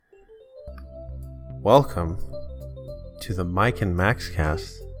Welcome to the Mike and Max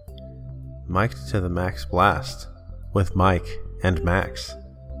cast. Mike to the Max Blast with Mike and Max.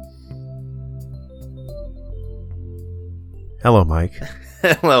 Hello, Mike.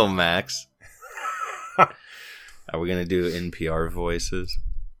 Hello, Max. Are we going to do NPR voices?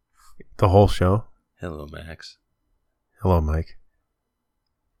 The whole show. Hello, Max. Hello, Mike.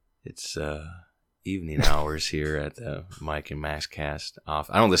 It's evening hours here at the Mike and Max cast off.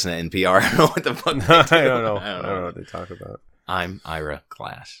 I don't listen to NPR. I don't know what the fuck they do. I don't know what they talk about. I'm Ira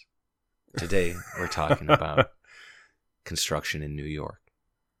Glass. Today, we're talking about construction in New York.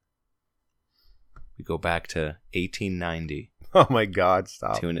 We go back to 1890. Oh my God,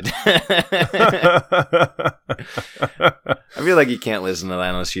 stop. I feel like you can't listen to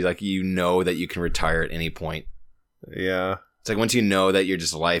that unless you know that you can retire at any point. Yeah. It's like once you know that your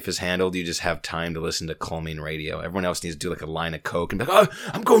just life is handled, you just have time to listen to calming radio. Everyone else needs to do like a line of coke and be like,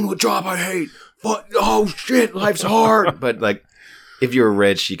 oh, I'm going to a job I hate. But, oh shit, life's hard. But like, if you're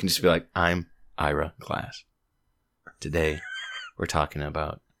rich, you can just be like, I'm Ira Glass. Today, we're talking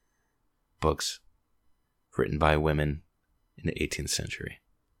about books written by women in the 18th century.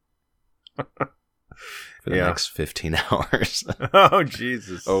 For the next 15 hours. Oh,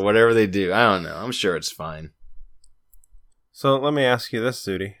 Jesus. Or whatever they do. I don't know. I'm sure it's fine. So let me ask you this,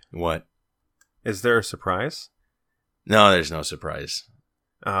 Zudi. What? Is there a surprise? No, there's no surprise.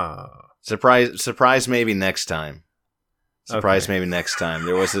 Surprise maybe next time. Maybe next time.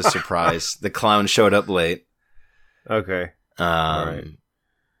 There was a surprise. The clown showed up late. Okay. All right.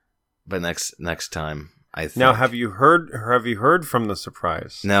 But next time, I think. Now, have you heard from the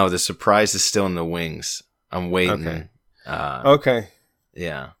surprise? No, the surprise is still in the wings. I'm waiting. Okay. Okay.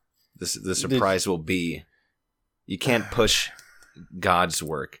 Yeah. The surprise will be. You can't push God's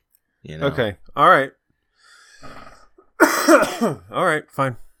work, you know. Okay. All right. All right.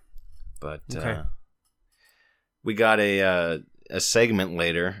 Fine. But okay. We got a segment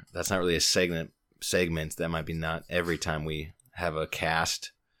later. That's not really a segment. That might be not every time we have a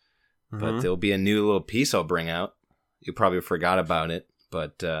cast. But there'll be a new little piece I'll bring out. You probably forgot about it,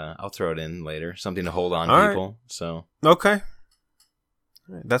 but I'll throw it in later. Something to hold on people. Right. So okay.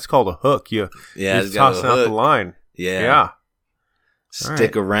 That's called a hook. You're tossing out the line. Yeah.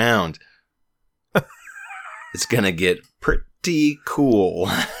 Stick around. It's going to get pretty cool.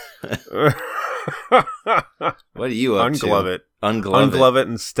 What are you up to? Unglove it. Unglove it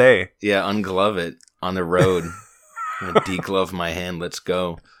and stay. Yeah, unglove it on the road. I'm going to deglove my hand. Let's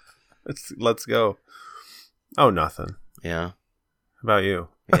go. Let's go. Oh, nothing. Yeah. How about you?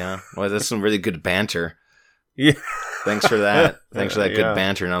 Yeah. Well, that's some really good banter. Yeah. Thanks for that. Thanks for that good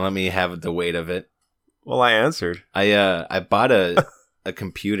banter. Now let me have the weight of it. Well, I answered. I bought a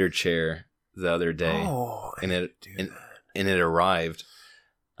computer chair the other day, and it arrived.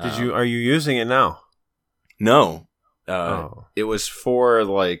 Are you using it now? No. It was for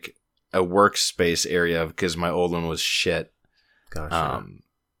like a workspace area because my old one was shit. Gotcha.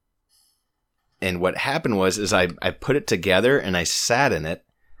 And what happened was I put it together and I sat in it.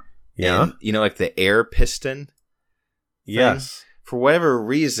 Yeah. And, you know, like the air piston. Yes. For whatever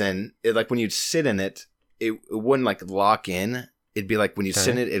reason, like when you'd sit in it, it wouldn't like lock in. It'd be like when you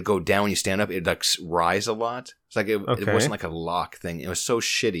sit in it, it'd go down when you stand up. It'd like rise a lot. It's like it wasn't like a lock thing. It was so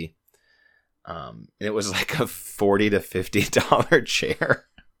shitty. And it was like a $40 to $50 chair.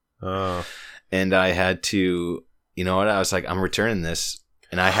 Oh. And I had to, you know what? I was like, I'm returning this.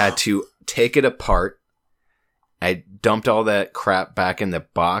 And I had to take it apart. I dumped all that crap back in the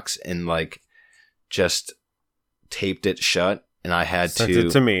box and like just taped it shut. And I had sent it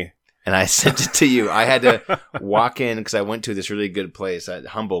to me. And I sent it to you. I had to walk in because I went to this really good place.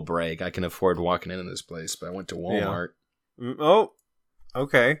 Humble brag. I can afford walking into this place, but I went to Walmart. Yeah. Oh,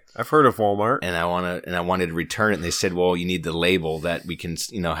 okay. I've heard of Walmart. And I wanted to return it. And they said, well, you need the label that we can,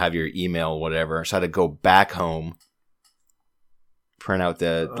 have your email, whatever. So I had to go back home, print out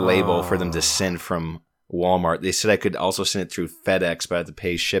the label for them to send from Walmart. They said I could also send it through FedEx, but I had to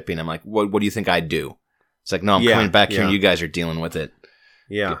pay shipping. I'm like, what do you think I'd do? It's like, no, I'm coming back here and you guys are dealing with it.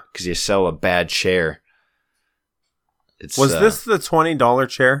 Yeah. Because you sell a bad chair. Was this the $20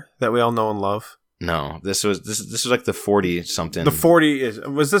 chair that we all know and love? No, this was like the 40 something. The 40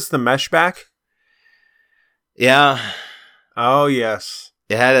 was this the mesh back? Yeah. Oh yes.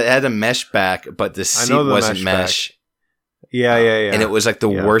 It had a mesh back, but the seat wasn't mesh. Yeah. And it was like the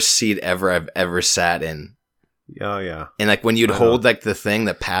worst seat I've ever sat in. Oh yeah. And like when you'd hold like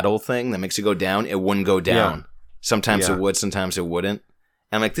the paddle thing that makes you go down, it wouldn't go down. Yeah. Sometimes it would, sometimes it wouldn't.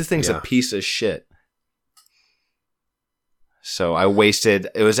 And I'm like, this thing's a piece of shit. So I wasted.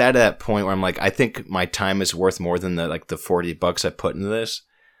 It was at that point where I'm like, I think my time is worth more than the $40 I put into this.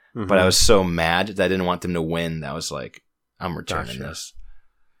 but I was so mad that I didn't want them to win. That I was like, I'm returning this.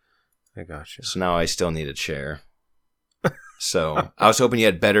 I got you. So now I still need a chair. So I was hoping you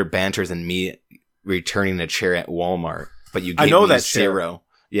had better banter than me returning a chair at Walmart, but you gave me that zero. Chair.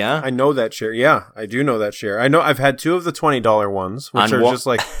 Yeah? I know that chair. Yeah, I do know that chair. I know I've had 2 of the $20 ones, which are just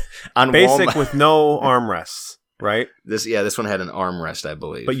like on basic Walmart. with no armrests, right? This one had an armrest, I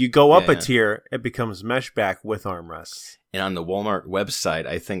believe. But you go up a tier, it becomes mesh back with armrests. And on the Walmart website,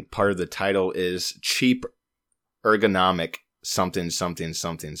 I think part of the title is cheap ergonomic something.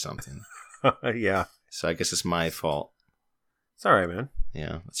 Yeah. So I guess it's my fault. It's all right, man.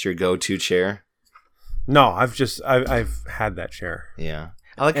 Yeah. It's your go-to chair? No, I've had that chair. Yeah.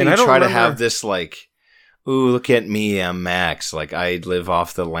 I like how you try to have this like, ooh, look at me, I'm Max. Like, I live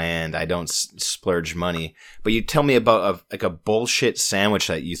off the land. I don't splurge money. But you tell me about a bullshit sandwich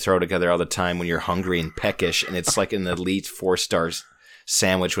that you throw together all the time when you're hungry and peckish, and it's like an elite 4-star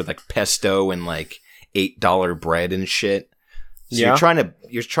sandwich with like pesto and like $8 bread and shit. So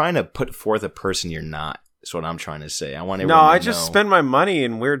you're trying to put forth a person you're not. That's what I'm trying to say. I want everyone to know. No, I just spend my money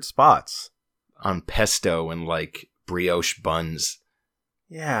in weird spots. On pesto and like brioche buns.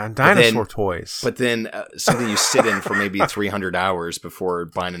 Yeah, and dinosaur toys. But then something you sit in for maybe 300 hours before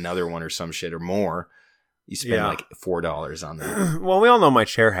buying another one or some shit or more. You spend like $4 on that. Well, we all know my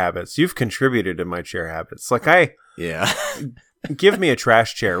chair habits. You've contributed to my chair habits. Like Yeah. Give me a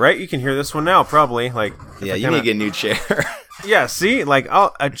trash chair, right? You can hear this one now, probably. Like, yeah, you need to get a new chair. Yeah, see, like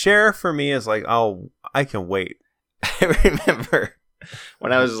a chair for me is like I can wait. I remember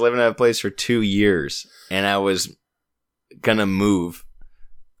when I was living at a place for 2 years, and I was gonna move,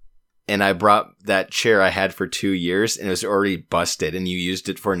 and I brought that chair I had for 2 years, and it was already busted, and you used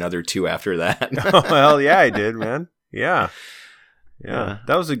it for another 2 after that. Oh, well, yeah, I did, man. Yeah,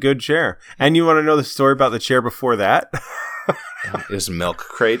 that was a good chair. And you want to know the story about the chair before that? It was milk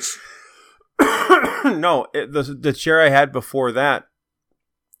crates. No, the chair I had before that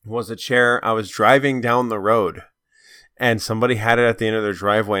was a chair. I was driving down the road, and somebody had it at the end of their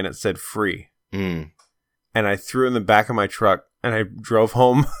driveway, and it said free. Mm. And I threw it in the back of my truck, and I drove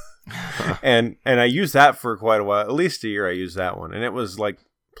home. and I used that for quite a while. At least a year I used that one. And it was like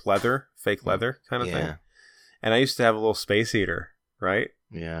leather, fake leather kind of thing. And I used to have a little space heater, right?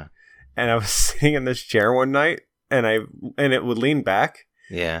 Yeah. And I was sitting in this chair one night, and it would lean back.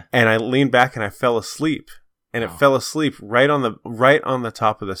 Yeah. And I leaned back and I fell asleep. And it fell asleep right on the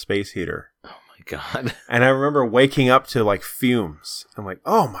top of the space heater. Oh my God. And I remember waking up to like fumes. I'm like,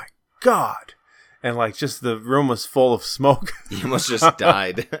 oh my God. And like just the room was full of smoke. You almost just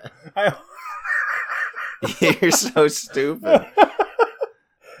died. You're so stupid.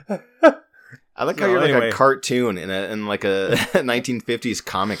 I like how you're like a cartoon in like a 1950s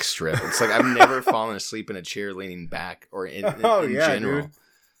comic strip. It's like I've never fallen asleep in a chair leaning back or in general. Dude.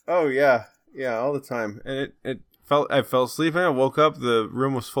 Oh yeah, all the time. And I fell asleep and I woke up. The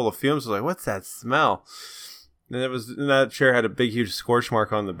room was full of fumes. I was like, "What's that smell?" And that chair had a big, huge scorch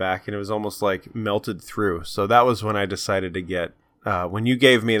mark on the back, and it was almost like melted through. So that was when I decided to get. When you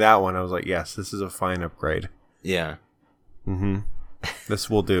gave me that one, I was like, "Yes, this is a fine upgrade." Yeah. Mm-hmm. This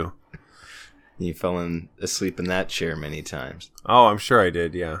will do. You fell asleep in that chair many times. Oh, I'm sure I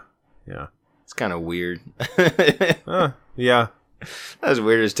did. Yeah. It's kind of weird. Yeah. Not as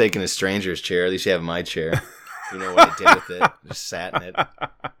weird as taking a stranger's chair. At least you have my chair. You know what I did with it. Just sat in it.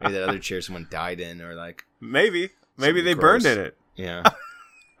 Maybe that other chair someone died in, or like maybe they burned in it. Yeah.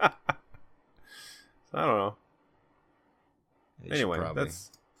 I don't know. Anyway,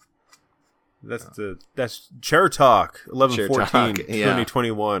 that's Chair Talk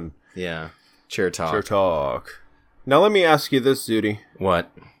 11/14/2021. Yeah. Chair Talk. Chair Talk. Now let me ask you this, Zudi.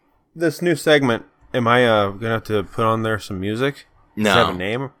 What? This new segment, am I gonna have to put on there some music? No. Does it have a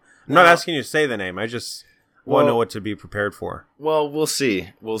name? I'm not asking you to say the name. I just want to know what to be prepared for. Well, we'll see.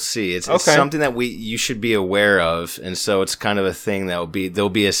 It's something that you should be aware of, and so it's kind of a thing there'll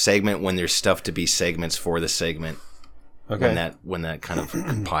be a segment when there's stuff to be segments for the segment. Okay. When that kind of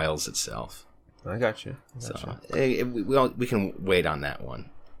compiles itself. I got you. So we can wait on that one.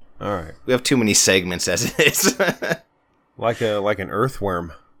 All right. We have too many segments as it is. like an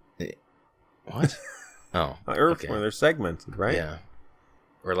earthworm. What? Oh, an earthworm. Okay. They're segmented, right? Yeah.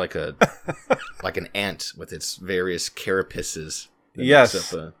 Or like an ant with its various carapaces.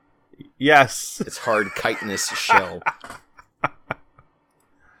 Yes. Yes. Its hard chitinous shell.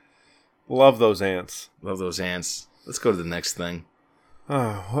 Love those ants. Let's go to the next thing.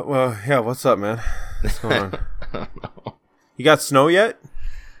 Oh, well, yeah. What's up, man? What's going on? I don't know. You got snow yet?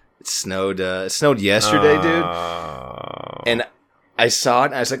 It snowed yesterday, dude. And I saw it,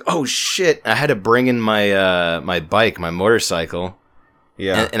 and I was like, "Oh shit!" I had to bring in my my bike, my motorcycle.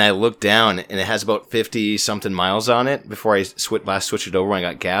 Yeah. And I looked down, and it has about 50-something miles on it before I last switched it over when I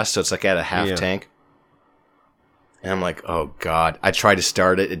got gas, so it's like at a half tank. And I'm like, oh, God. I tried to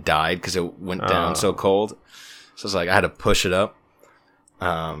start it. It died because it went down so cold. So it's like I had to push it up. So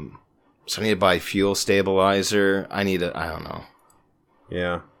I need to buy fuel stabilizer. I don't know.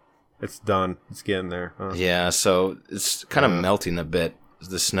 Yeah. It's done. It's getting there. Huh? Yeah, so it's kind of melting a bit,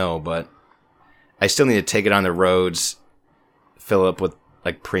 the snow, but I still need to take it on the roads, fill up with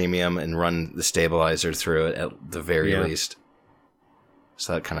like premium, and run the stabilizer through it at the very least.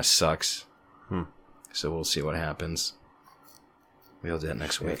 So that kind of sucks. So we'll see what happens. We'll do that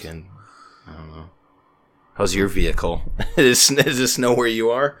next weekend. I don't know. How's your vehicle? Is it snow where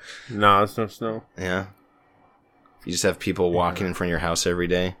you are? No, it's no snow. Yeah. You just have people walking in front of your house every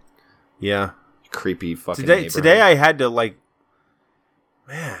day. Yeah. Creepy fucking Today I had to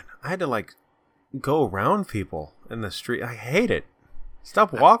go around people in the street. I hate it.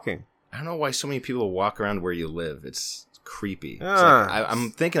 Stop walking. I don't know why so many people walk around where you live. It's creepy. It's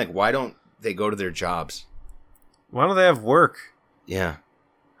I'm thinking, why don't they go to their jobs? Why don't they have work? Yeah.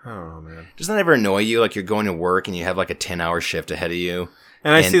 I don't know, man. Doesn't that ever annoy you? Like you're going to work and you have like a 10-hour shift ahead of you.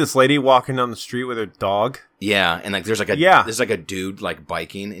 And I see this lady walking down the street with her dog. Yeah, and like there's like a dude like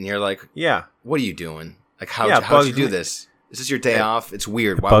biking, and you're like, what are you doing? Like how'd you do this? Is this your day off? It's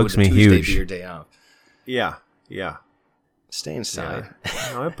weird. Why would Tuesday be your day off? Yeah. Stay inside.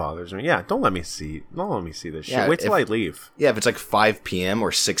 Yeah. No, it bothers me. Yeah, don't let me see this shit. Wait till I leave. Yeah, if it's like 5 p.m.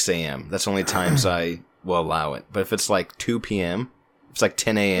 or 6 a.m., that's the only times I will allow it. But if it's like 2 p.m., if it's like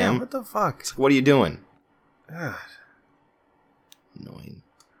 10 a.m., what the fuck? It's like, what are you doing? God. Annoying.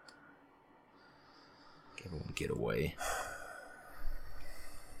 Everyone get away.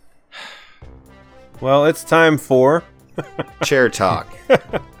 Well, it's time for chair talk.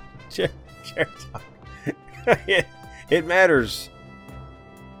 chair talk. It matters.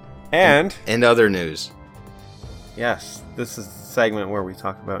 And other news. Yes, this is the segment where we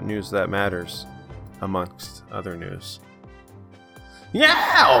talk about news that matters, amongst other news.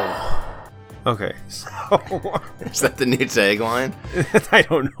 Yeah. Okay, so is that the new tagline? I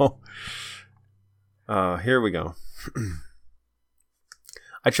don't know. Here we go.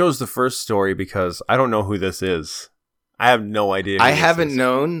 I chose the first story because I don't know who this is. I have no idea. I haven't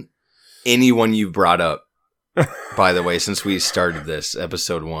known anyone you brought up, by the way, since we started this,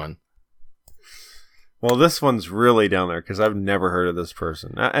 episode 1. Well, this one's really down there because I've never heard of this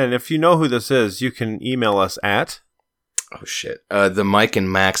person. And if you know who this is, you can email us at... Oh, shit. The Mike and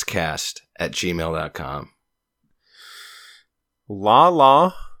Max cast at gmail.com.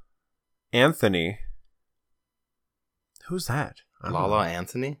 Lala Anthony. Who's that? Lala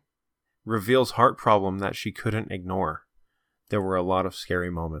Anthony? Reveals heart problem that she couldn't ignore. There were a lot of scary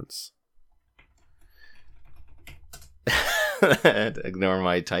moments. Ignore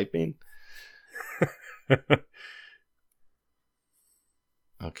my typing?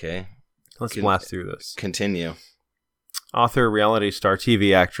 Okay. Let's blast through this. Continue. Author, reality star,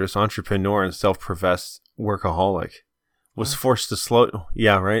 TV actress, entrepreneur, and self-professed workaholic was forced to slow...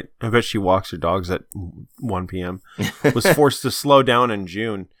 Yeah, right? I bet she walks her dogs at 1 p.m. Was forced to slow down in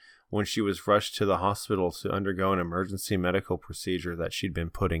June when she was rushed to the hospital to undergo an emergency medical procedure that she'd been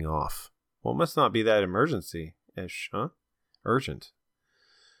putting off. Well, it must not be that emergency-ish, huh? Urgent.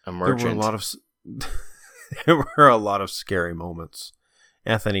 Emergent. There were a lot of scary moments.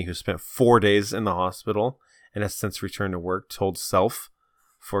 Anthony, who spent 4 days in the hospital and has since returned to work, told Self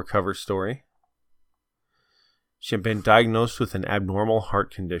for a cover story. She had been diagnosed with an abnormal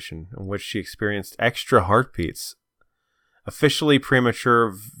heart condition in which she experienced extra heartbeats, officially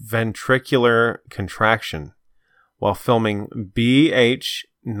premature ventricular contraction, while filming BH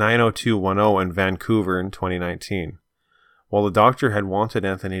 90210 in Vancouver in 2019. While the doctor had wanted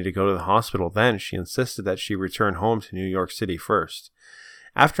Anthony to go to the hospital then, she insisted that she return home to New York City first.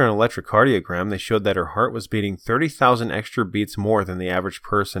 After an electrocardiogram, they showed that her heart was beating 30,000 extra beats more than the average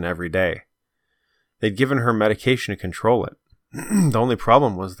person every day. They'd given her medication to control it. The only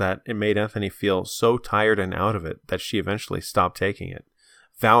problem was that it made Anthony feel so tired and out of it that she eventually stopped taking it,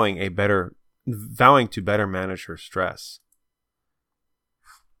 vowing to better manage her stress.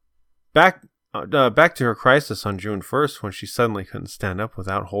 Back to her crisis on June 1st when she suddenly couldn't stand up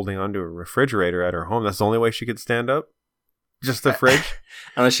without holding onto a refrigerator at her home. That's the only way she could stand up? Just the fridge?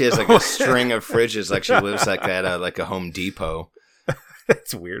 Unless she has like a string of fridges, like she lives like at like a Home Depot.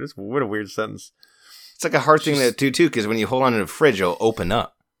 That's weird. What a weird sentence. It's like a hard thing to do too, because when you hold on to the fridge, it'll open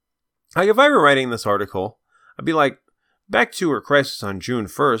up. Like if I were writing this article, I'd be like, back to her crisis on June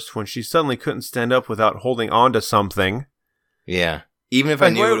 1st when she suddenly couldn't stand up without holding on to something. Yeah. Even if I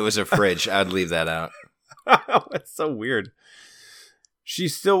knew it was a fridge, I'd leave that out. That's so weird. She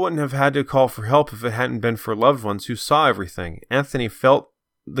still wouldn't have had to call for help if it hadn't been for loved ones who saw everything. Anthony felt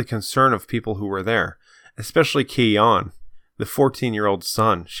the concern of people who were there, especially Keon, the 14-year-old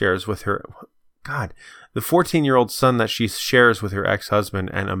son shares with her. God, the 14-year-old son that she shares with her ex-husband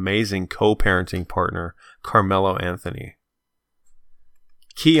and amazing co-parenting partner, Carmelo Anthony.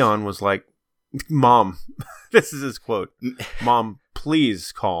 Keon was like, Mom, this is his quote, Mom,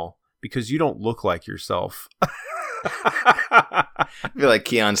 please call, because you don't look like yourself. I feel like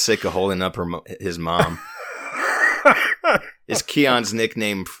Keon's sick of holding up his mom. Is Keon's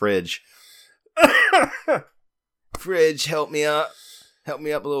nickname Fridge? Fridge, help me up. Help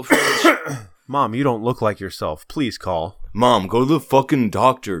me up, little Fridge. Mom, you don't look like yourself. Please call. Mom, go to the fucking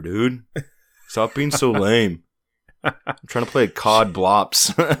doctor, dude. Stop being so lame. I'm trying to play COD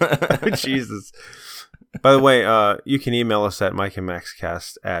Blops. Jesus. By the way, you can email us at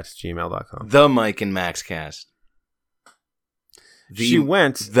mikeandmaxcast@gmail.com. The Mike and Max Cast. She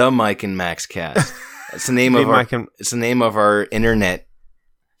went. The Mike and Max Cast. It's the name of our. It's the name of our internet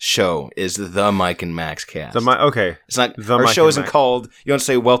show. Is the Mike and Max Cast. Okay. It's not. Our show isn't called. You don't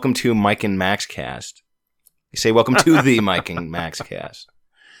say welcome to Mike and Max Cast. You say welcome to the Mike and Max Cast.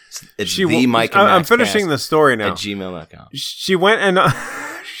 It's the Mike and Max I'm finishing the story now. At gmail.com. She went and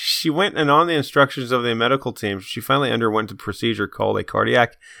on the instructions of the medical team, she finally underwent a procedure called a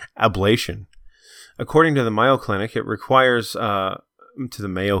cardiac ablation. According to the Mayo Clinic, it requires to the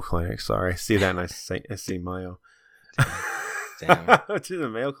Mayo Clinic. Sorry, see that, and I see Mayo. Damn. To the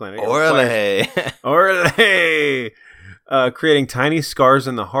Mayo Clinic. Orale. Creating tiny scars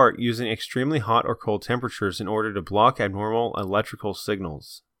in the heart using extremely hot or cold temperatures in order to block abnormal electrical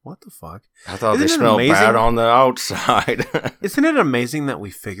signals. What the fuck? I thought they smelled bad on the outside. Isn't it amazing that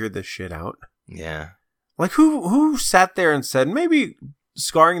we figured this shit out? Yeah. Like, who sat there and said, maybe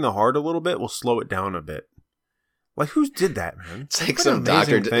scarring the heart a little bit will slow it down a bit? Like, who did that, man? It's like some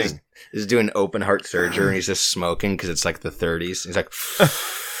doctor is doing open heart surgery and he's just smoking because it's like the 30s. He's like,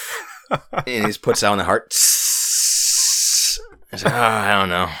 and he puts out on the heart. He's like, I don't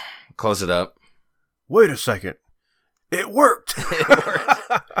know. Close it up. Wait a second. It worked. It worked.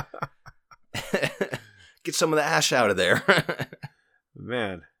 Get some of the ash out of there.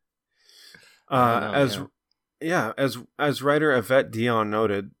 Man. As writer Yvette Dion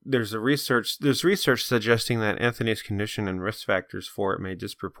noted, there's research suggesting that Anthony's condition and risk factors for it may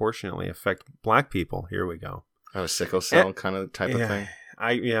disproportionately affect black people. Here we go. Oh, sickle cell kind of type of thing?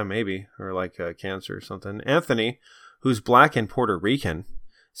 Maybe. Or like cancer or something. Anthony, who's black and Puerto Rican,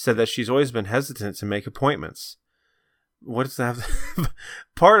 said that she's always been hesitant to make appointments. What does that have?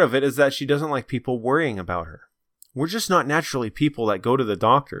 Part of it is that she doesn't like people worrying about her. We're just not naturally people that go to the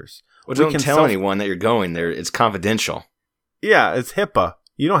doctors. Well, don't tell anyone that you're going there. It's confidential. Yeah, it's HIPAA.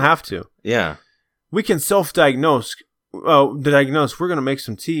 You don't have to. Yeah. We can self-diagnose. We're going to make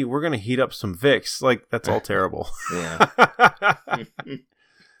some tea. We're going to heat up some Vicks. Like, that's all terrible. Yeah.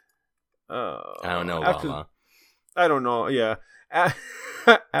 I don't know, Lala. I don't know, yeah.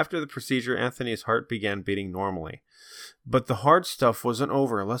 After the procedure, Anthony's heart began beating normally. But the hard stuff wasn't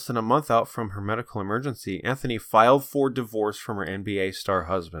over. Less than a month out from her medical emergency, Anthony filed for divorce from her NBA star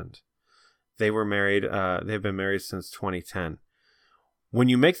husband. They were married. They've been married since 2010. When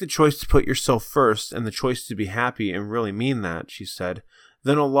you make the choice to put yourself first and the choice to be happy and really mean that, she said,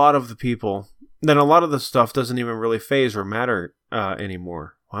 then a lot of the stuff doesn't even really phase or matter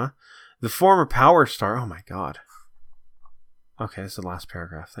anymore. What? The former Power star. Oh my God. Okay, this is the last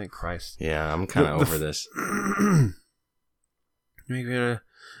paragraph. Thank Christ. Yeah, I'm kind of over this. Yeah,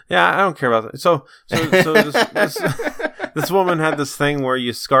 I don't care about that. So this woman had this thing where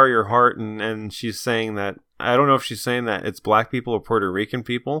you scar your heart, and she's saying that, I don't know if she's saying that it's black people or Puerto Rican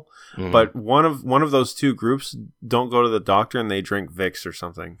people, but one of those two groups don't go to the doctor and they drink Vicks or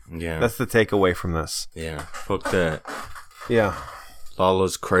something. Yeah, that's the takeaway from this. Yeah, fuck that. Yeah,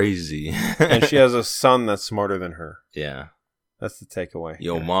 Lala's crazy, and she has a son that's smarter than her. Yeah, that's the takeaway.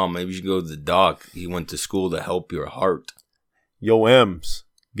 Yo, Mom, maybe you should go to the doc. He went to school to help your heart. Yo, Ems,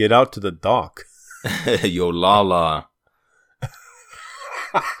 get out to the doc. Yo, Lala.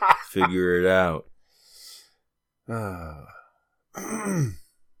 Figure it out.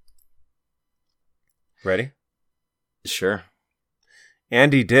 Ready? Sure.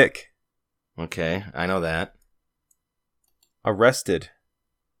 Andy Dick. Okay, I know that. Arrested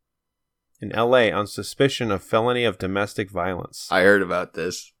in LA on suspicion of felony of domestic violence. I heard about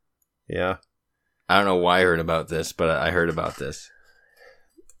this. Yeah. I don't know why I heard about this, but I heard about this.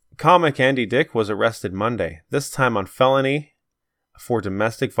 Comic Andy Dick was arrested Monday, this time on felony for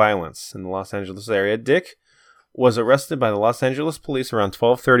domestic violence in the Los Angeles area. Dick was arrested by the Los Angeles police around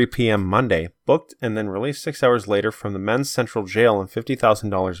 12:30 p.m. Monday, booked, and then released 6 hours later from the men's central jail on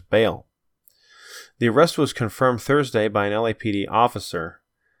 $50,000 bail. The arrest was confirmed Thursday by an LAPD officer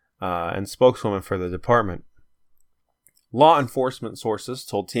and spokeswoman for the department. Law enforcement sources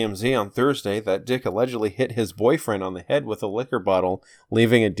told TMZ on Thursday that Dick allegedly hit his boyfriend on the head with a liquor bottle,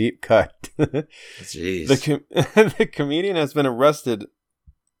 leaving a deep cut. Jeez. The comedian has been arrested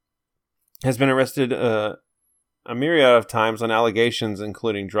a myriad of times on allegations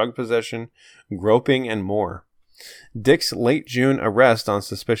including drug possession, groping, and more. Dick's late June arrest on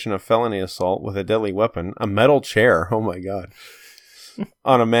suspicion of felony assault with a deadly weapon, a metal chair, oh my god,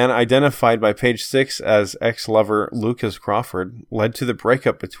 on a man identified by Page Six as ex-lover Lucas Crawford led to the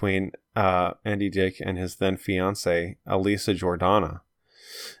breakup between Andy Dick and his then fiancée, Elisa Jordana.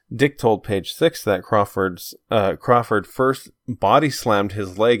 Dick told Page Six that Crawford first body slammed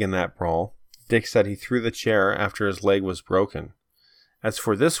his leg in that brawl. Dick said he threw the chair after his leg was broken. As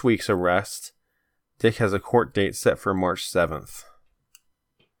for this week's arrest, Dick has a court date set for March 7th.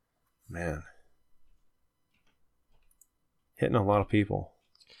 Man. Hitting a lot of people.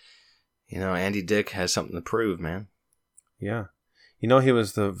 Andy Dick has something to prove, man. Yeah. He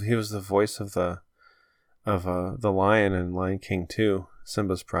was the voice of the lion in Lion King 2,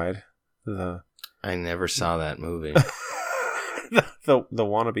 Simba's Pride. I never saw that movie. the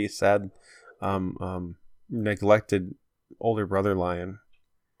wannabe sad neglected older brother lion.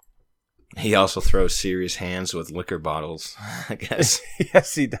 He also throws serious hands with liquor bottles, I guess.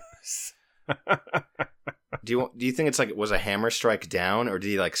 Yes, he does. Do you think it was a hammer strike down, or did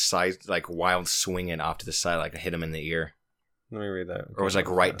he wild swing it off to the side, like hit him in the ear? Let me read that. Or was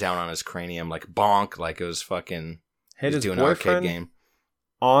right down on his cranium, like bonk, like it was fucking hit his doing an arcade game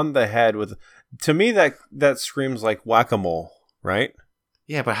on the head with. To me, that screams like whack-a-mole, right?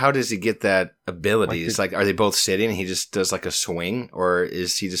 Yeah, but how does he get that ability? It's are they both sitting and he just does like a swing, or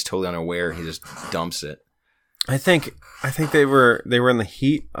is he just totally unaware and he just dumps it? I think they were in the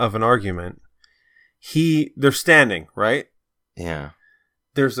heat of an argument. They're standing, right? Yeah.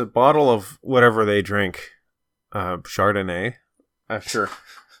 There's a bottle of whatever they drink, Chardonnay. Sure.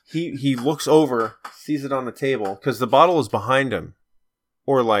 He looks over, sees it on the table because the bottle is behind him,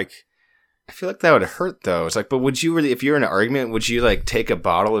 or like. I feel like that would hurt though. It's but would you really, if you're in an argument, would you take a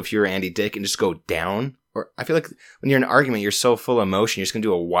bottle if you're Andy Dick and just go down? Or I feel like when you're in an argument, you're so full of emotion, you're just gonna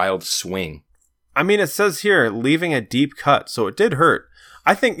do a wild swing. I mean, it says here leaving a deep cut, so it did hurt.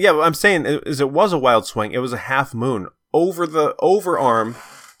 I think, yeah. What I'm saying is, it was a wild swing. It was a half moon over the overarm,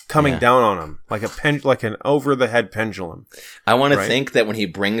 coming down on him like an over the head pendulum. I want to think that when he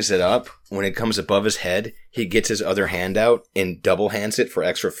brings it up, when it comes above his head, he gets his other hand out and double hands it for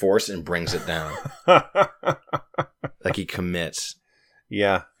extra force and brings it down. Like he commits.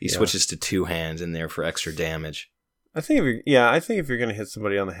 Yeah. He switches to two hands in there for extra damage. I think if you're gonna hit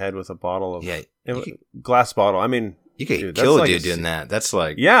somebody on the head with a bottle of glass bottle, I mean, you could kill a dude doing that. That's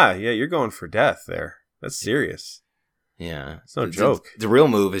like you're going for death there. That's serious. Yeah, it's no joke. The real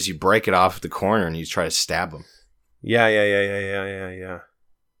move is you break it off the corner and you try to stab him. Yeah.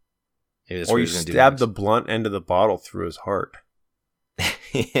 Or you stab the blunt end of the bottle through his heart.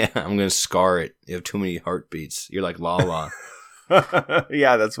 Yeah, I'm gonna scar it. You have too many heartbeats. You're like Lala.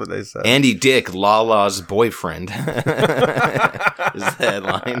 Yeah, that's what they said. Andy Dick, Lala's boyfriend. Is the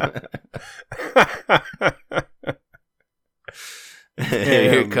headline.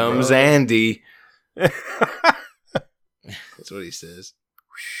 Here comes Andy. That's what he says.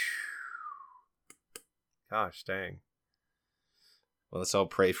 Gosh dang. Well, let's all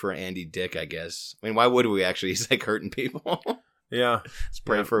pray for Andy Dick, I guess. I mean, why would we actually? He's hurting people. Yeah. Let's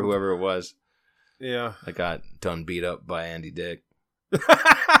pray for whoever it was. Yeah. I got done beat up by Andy Dick.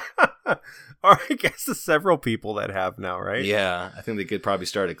 Or I guess there's several people that have now, right? Yeah. I think they could probably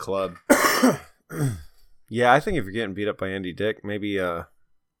start a club. Yeah, I think if you're getting beat up by Andy Dick, maybe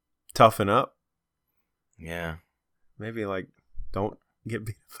toughen up. Yeah. Maybe don't get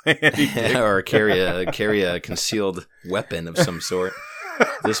beat up by Andy Dick. Or carry a concealed weapon of some sort at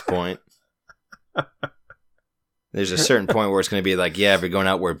this point. There's a certain point where it's going to be if you're going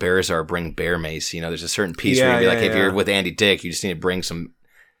out where bears are, bring bear mace. There's a certain piece where you're if you're with Andy Dick, you just need to bring some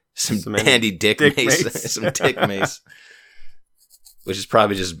Andy Dick mace. Some Dick mace. Which is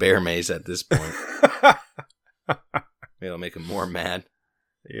probably just bear mace at this point. Maybe it'll make him more mad.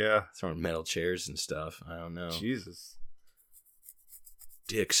 Yeah. Throwing metal chairs and stuff. I don't know. Jesus.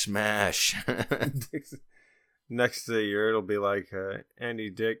 Dick smash. Next year, it'll be Andy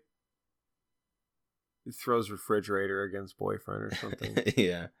Dick throws refrigerator against boyfriend or something.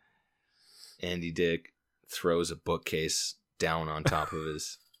 Yeah. Andy Dick throws a bookcase down on top of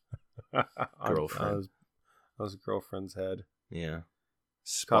his girlfriend. on his girlfriend's head. Yeah.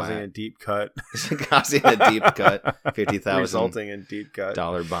 Causing a deep cut. Causing a deep cut. $50,000. Resulting in deep cut.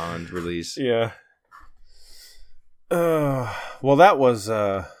 Dollar bond release. Yeah. Well, that was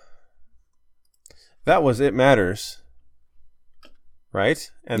It Matters.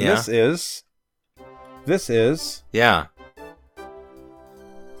 Right? And Yeah. this is Yeah.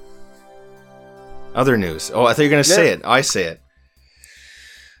 Other news. Oh, I thought you were going to say it. I say it.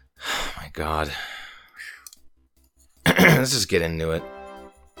 Oh, my God. Let's just get into it.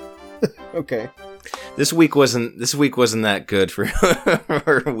 okay. This week wasn't that good for,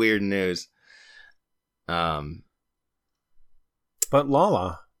 for weird news. But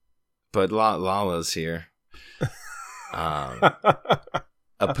Lala. But Lala's here. A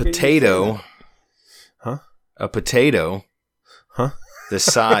How potato. Huh? A potato. Huh? The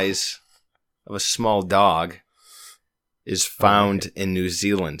size of a small dog is found in New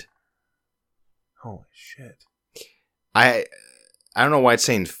Zealand. Holy shit. I don't know why it's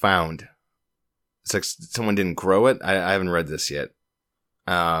saying found. It's like someone didn't grow it. I haven't read this yet.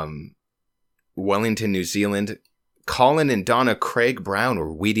 Wellington, New Zealand. Colin and Donna Craig Brown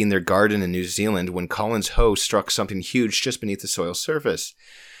were weeding their garden in New Zealand when Colin's hoe struck something huge just beneath the soil surface.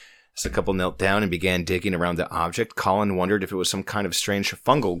 As the couple knelt down and began digging around the object, Colin wondered if it was some kind of strange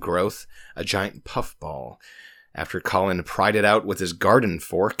fungal growth, a giant puffball. After Colin pried it out with his garden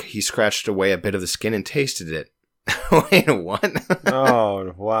fork, he scratched away a bit of the skin and tasted it. Wait, what?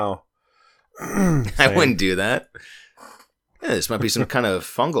 Oh, wow. I wouldn't do that. Yeah, this might be some kind of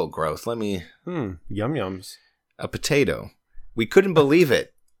fungal growth. Let me... Yum yums. A potato. We couldn't believe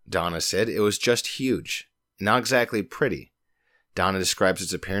it, Donna said. It was just huge. Not exactly pretty. Donna describes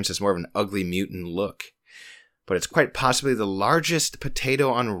its appearance as more of an ugly mutant look. But it's quite possibly the largest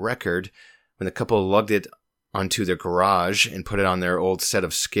potato on record. When the couple lugged it onto their garage and put it on their old set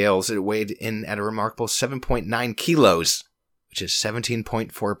of scales, it weighed in at a remarkable 7.9 kilos, which is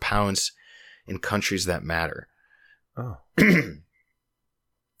 17.4 pounds in countries that matter. Oh.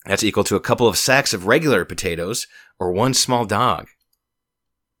 That's equal to a couple of sacks of regular potatoes or one small dog.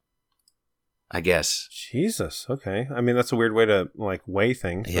 I guess. Jesus. Okay. I mean, that's a weird way to weigh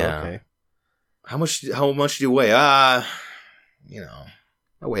things. Yeah. Okay. How much do you weigh? I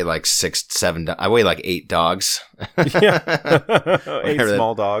weigh like 6, 7. I weigh like 8 dogs. Yeah. 8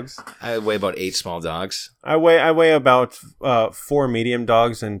 small dogs. I weigh about 8 small dogs. I weigh about 4 medium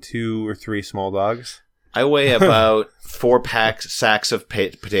dogs and 2 or 3 small dogs. I weigh about 4 sacks of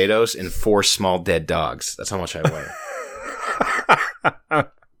potatoes and 4 small dead dogs. That's how much I weigh.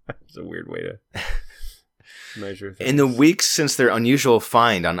 It's a weird way to measure things. In the weeks since their unusual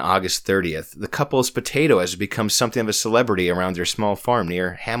find on August 30th, the couple's potato has become something of a celebrity around their small farm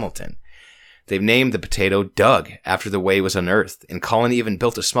near Hamilton. They've named the potato Doug after the way it was unearthed, and Colin even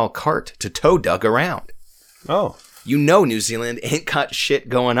built a small cart to tow Doug around. Oh. You know New Zealand ain't got shit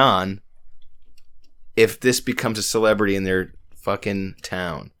going on if this becomes a celebrity in their fucking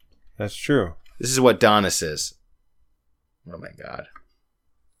town. That's true. This is what Donna says. Oh my God.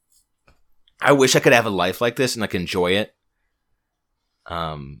 I wish I could have a life like this and enjoy it.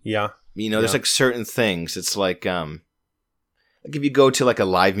 Yeah. There's certain things. It's like if you go to a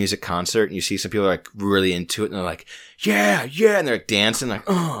live music concert and you see some people are really into it and they're like, yeah, and they're dancing like,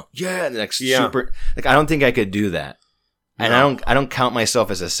 oh, yeah, and they're super. I don't think I could do that. And I don't count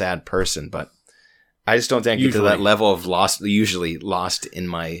myself as a sad person, but I just don't think I get to that level of usually lost in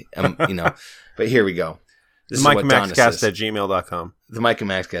my, but here we go. This is what Donna says. MikeandMaxCast@gmail.com. The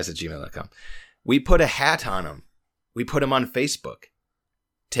MikeandMaxCast@gmail.com. We put a hat on him. We put him on Facebook.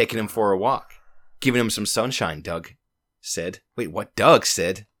 Taking him for a walk. Giving him some sunshine, Doug said. Wait, what Doug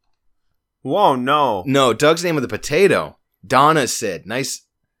said? Whoa, no. No, Doug's name of the potato. Donna said. Nice.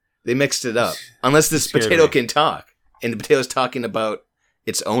 They mixed it up. Unless this potato can talk. And the potato's talking about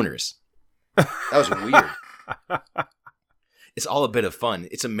its owners. That was weird. It's all a bit of fun.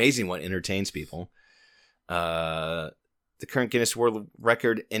 It's amazing what entertains people. The current Guinness World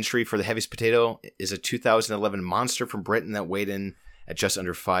Record entry for the heaviest potato is a 2011 monster from Britain that weighed in at just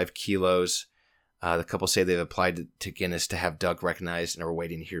under 5 kilos. The couple say they've applied to Guinness to have Doug recognized and are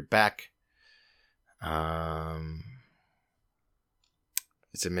waiting to hear back.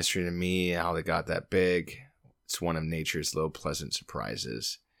 It's a mystery to me how they got that big. It's one of nature's low pleasant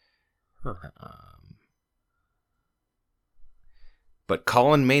surprises. Huh. But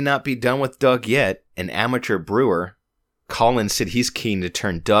Colin may not be done with Doug yet. An amateur brewer, Colin said he's keen to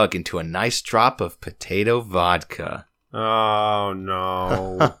turn Doug into a nice drop of potato vodka. Oh,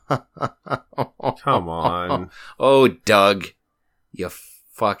 no. Come on. Oh, Doug. You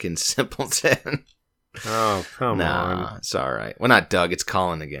fucking simpleton. Oh, come on. Nah, it's all right. Well, not Doug. It's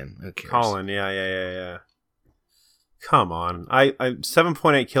Colin again. Who cares? Colin, yeah. Come on. I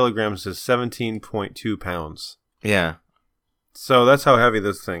 7.8 kilograms is 17.2 pounds. Yeah. So that's how heavy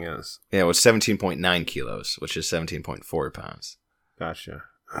this thing is. Yeah, well, it's 17.9 kilos, which is 17.4 pounds. Gotcha.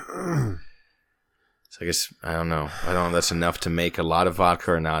 So I guess, I don't know. I don't know if that's enough to make a lot of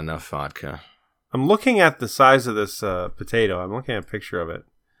vodka or not enough vodka. I'm looking at the size of this potato. I'm looking at a picture of it.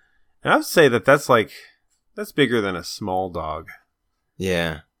 And I would say that's bigger than a small dog.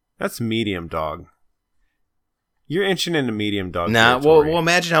 Yeah. That's medium dog. You're inching into medium dog. Nah, territory. well,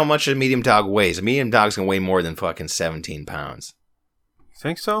 imagine how much a medium dog weighs. A medium dog's going to weigh more than fucking 17 pounds.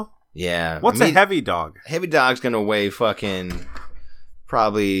 Think so? Yeah. What's a heavy dog? A heavy dog's going to weigh fucking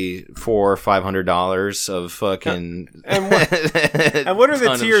probably $400 or $500 of fucking... And what are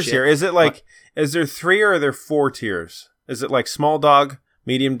the tiers here? Is it like, is there 3 or are there 4 tiers? Is it like small dog,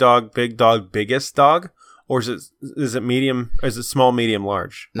 medium dog, biggest dog? Or is it medium, is it small, medium,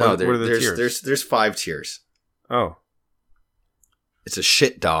 large? No, what are the tiers? There's 5 tiers. Oh. It's a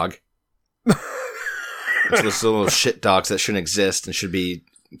shit dog. It's those little shit dogs that shouldn't exist and should be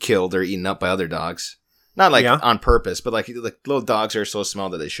killed or eaten up by other dogs. Not like on purpose, but like little dogs are so small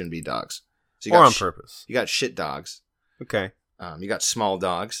that they shouldn't be dogs. So you got on purpose. You got shit dogs. Okay. You got small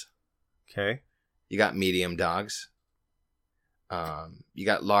dogs. Okay. You got medium dogs. You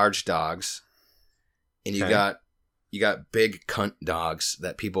got large dogs. And you got big cunt dogs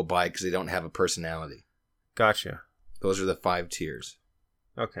that people buy because they don't have a personality. Gotcha. Those are the 5 tiers.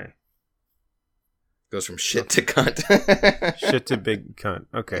 Okay. Goes from shit to cunt. Shit to big cunt.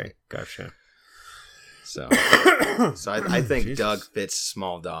 Okay, gotcha. So I think Jesus. Doug fits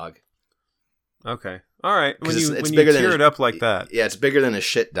small dog. Okay. All right. When you bigger tear it up like that. Yeah, it's bigger than a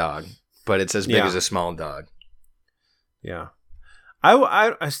shit dog, but it's as big as a small dog. Yeah.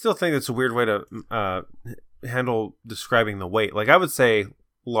 I still think it's a weird way to handle describing the weight. Like, I would say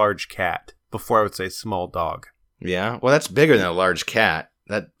large cat before I would say small dog. Yeah? Well, that's bigger than a large cat.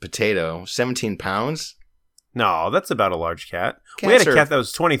 That potato, 17 pounds? No, that's about a large cat. We had a cat that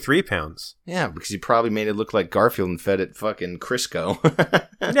was 23 pounds. Yeah, because you probably made it look like Garfield and fed it fucking Crisco.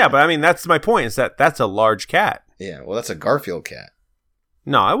 Yeah, but I mean, that's my point, is that's a large cat. Yeah, well, that's a Garfield cat.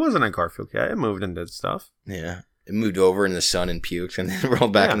 No, it wasn't a Garfield cat. It moved and did stuff. Yeah. It moved over in the sun and puked and then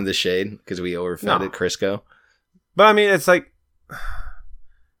rolled back into the shade because we overfed it Crisco. But I mean, it's like,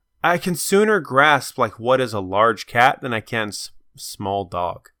 I can sooner grasp like what is a large cat than I can small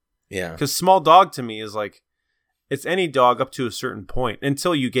dog. Yeah. Because small dog to me is like, it's any dog up to a certain point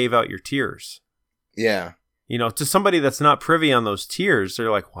until you gave out your tiers. Yeah. You know, to somebody that's not privy on those tiers, they're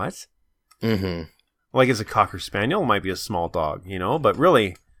like, what? Mm-hmm. Like, as a Cocker Spaniel, it might be a small dog, you know, but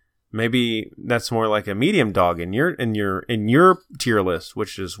really, maybe that's more like a medium dog in your tier list,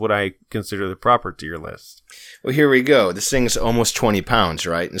 which is what I consider the proper tier list. Well, here we go. This thing's almost 20 pounds,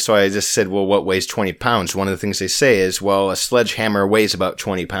 right? And so I just said, well, what weighs 20 pounds? One of the things they say is, well, a sledgehammer weighs about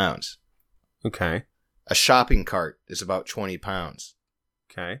 20 pounds. Okay. A shopping cart is about 20 pounds.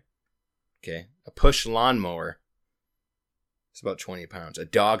 Okay. Okay. A push lawnmower is about 20 pounds. A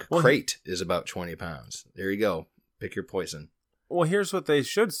dog crate is about 20 pounds. There you go. Pick your poison. Well, here's what they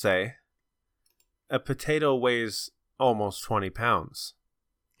should say. A potato weighs almost 20 pounds.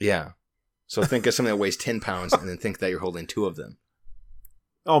 Yeah. So think of something that weighs 10 pounds and then think that you're holding 2 of them.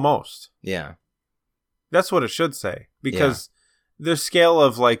 Almost. Yeah. That's what it should say. Because the scale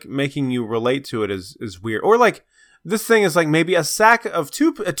of like making you relate to it is weird. Or like this thing is like maybe a sack of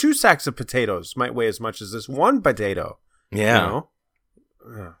two sacks of potatoes might weigh as much as this one potato. Yeah. You know?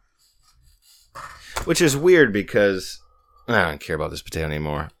 Yeah. Which is weird because I don't care about this potato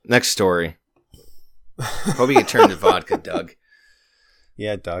anymore. Next story. Hope you get turned to vodka, Doug.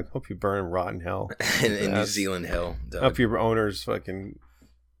 Yeah, Doug. Hope you burn and rot in hell. in New Zealand hell, Doug. Hope your owners fucking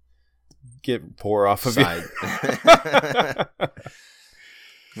get pour off of Side. you.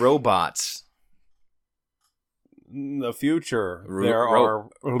 Robots. In the future, there are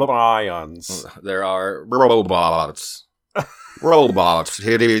lions. There are robots. Robots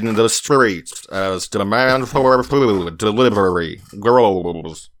hitting the streets as demand for food delivery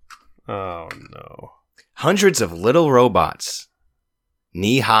grows. Oh, no. Hundreds of little robots,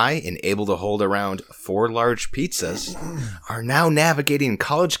 knee-high and able to hold around 4 large pizzas, are now navigating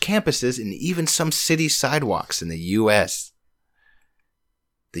college campuses and even some city sidewalks in the U.S.,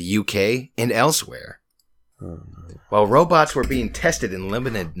 the UK, and elsewhere. Oh, no. While robots were being tested in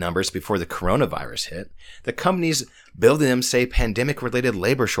limited numbers before the coronavirus hit, the companies building them say pandemic-related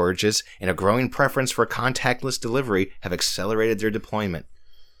labor shortages and a growing preference for contactless delivery have accelerated their deployment.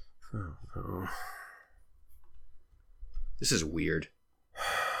 Oh, no. This is weird.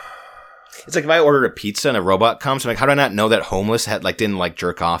 It's like if I ordered a pizza and a robot comes, I'm like, how do I not know that homeless didn't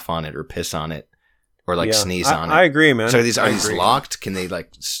jerk off on it or piss on it or like sneeze on it. I agree, man. So are these locked? Can they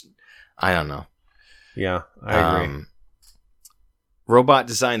like? I don't know. Yeah, I agree. Robot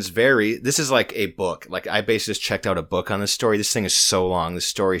designs vary. This is like a book. Like I basically just checked out a book on this story. This thing is so long. This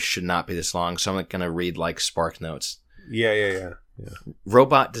story should not be this long. So I'm going to read like Spark Notes. Yeah.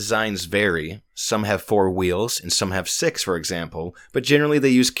 Robot designs vary. Some have 4 wheels and some have 6, for example. But generally they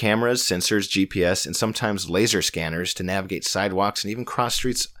use cameras, sensors, GPS, and sometimes laser scanners to navigate sidewalks and even cross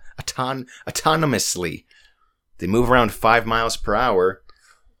streets autonomously. They move around 5 miles per hour,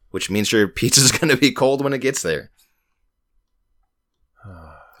 which means your pizza's going to be cold when it gets there.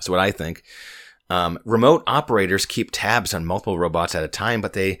 That's what I think. Remote operators keep tabs on multiple robots at a time,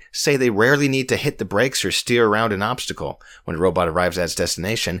 but they say they rarely need to hit the brakes or steer around an obstacle. When a robot arrives at its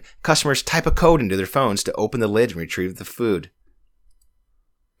destination, customers type a code into their phones to open the lid and retrieve the food.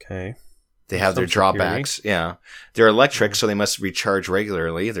 Okay. They have their drawbacks. Security. Yeah. They're electric, so they must recharge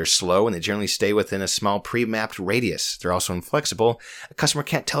regularly. They're slow, and they generally stay within a small pre-mapped radius. They're also inflexible. A customer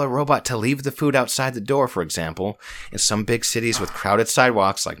can't tell a robot to leave the food outside the door, for example. In some big cities with crowded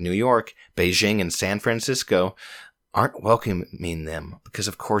sidewalks like New York, Beijing, and San Francisco aren't welcoming them because,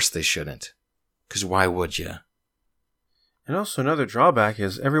 of course, they shouldn't. Because why would you? And also another drawback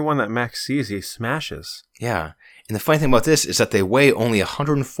is everyone that Max sees, he smashes. Yeah. And the funny thing about this is that they weigh only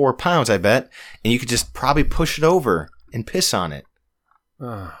 104 pounds, I bet, and you could just probably push it over and piss on it.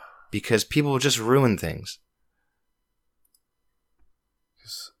 Because people will just ruin things.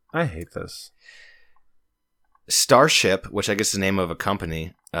 I hate this. Starship, which I guess is the name of a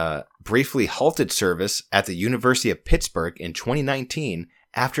company, briefly halted service at the University of Pittsburgh in 2019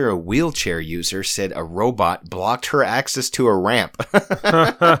 after a wheelchair user said a robot blocked her access to a ramp.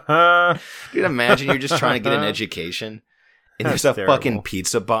 Dude, imagine you're just trying to get an education and there's a terrible fucking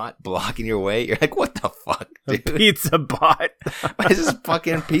pizza bot blocking your way. You're like, what the fuck, dude? A pizza bot? Why is this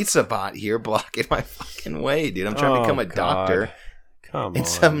fucking pizza bot here blocking my fucking way, dude? I'm trying to become a doctor. Come on. And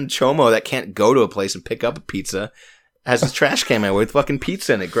some chomo that can't go to a place and pick up a pizza has a trash can my way with fucking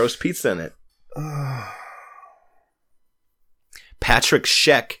pizza in it, gross pizza in it. Patrick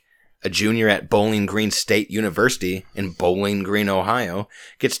Scheck, a junior at Bowling Green State University in Bowling Green, Ohio,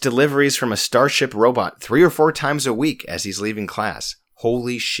 gets deliveries from a Starship robot 3 or 4 times a week as he's leaving class.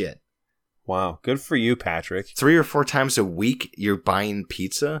 Holy shit. Wow. Good for you, Patrick. 3 or 4 times a week you're buying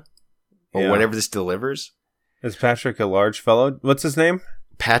pizza? Or whatever this delivers? Is Patrick a large fellow? What's his name?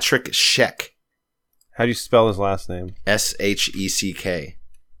 Patrick Scheck. How do you spell his last name? Scheck.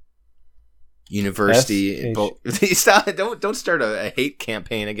 University. Don't start a hate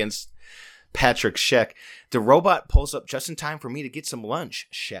campaign against Patrick Scheck. The robot pulls up just in time for me to get some lunch,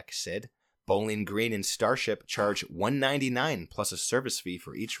 Scheck said. Bowling Green and Starship charge $1.99 plus a service fee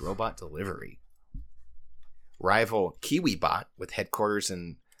for each robot delivery. Rival KiwiBot, with headquarters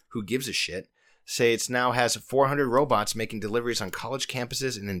in Who Gives a Shit, say it now has 400 robots making deliveries on college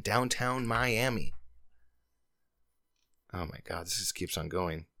campuses and in downtown Miami. Oh my god, this just keeps on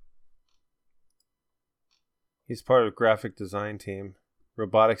going. He's part of graphic design team.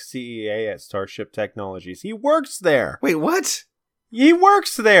 Robotics CEA at Starship Technologies. He works there. Wait, what? He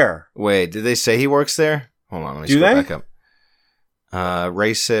works there. Wait, did they say he works there? Hold on, let me scroll back up.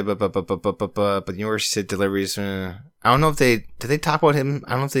 Ray said, but University said deliveries. I don't know if did they talk about him?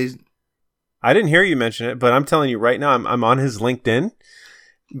 I don't know if they. I didn't hear you mention it, but I'm telling you right now, I'm on his LinkedIn.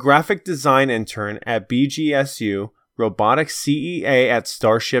 Graphic design intern at BGSU. Robotics CEA at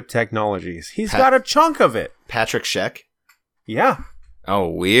Starship Technologies. He's got a chunk of it. Patrick Scheck? Yeah. Oh,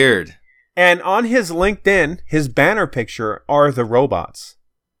 weird. And on his LinkedIn, his banner picture are the robots.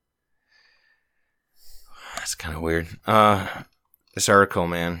 That's kind of weird. This article,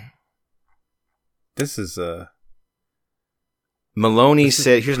 man. This is Maloney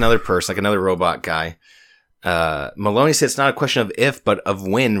said, here's another person, like another robot guy. Maloney said it's not a question of if, but of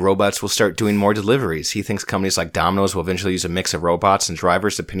when robots will start doing more deliveries. He thinks companies like Domino's will eventually use a mix of robots and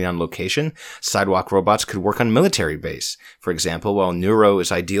drivers depending on location. Sidewalk robots could work on military base, for example, while Neuro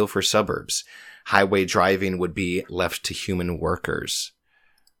is ideal for suburbs. Highway driving would be left to human workers.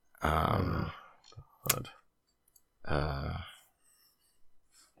 It's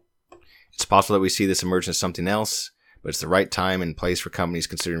possible that we see this emerge as something else, but it's the right time and place for companies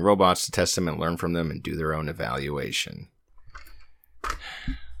considering robots to test them and learn from them and do their own evaluation.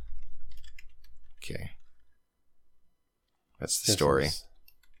 Okay. That's the story.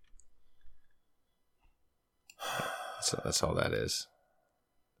 So that's all that is.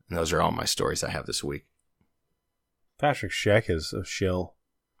 And those are all my stories I have this week. Patrick Scheck is a shill.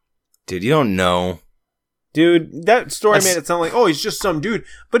 Dude, you don't know. Dude, that story made it sound like, oh, he's just some dude.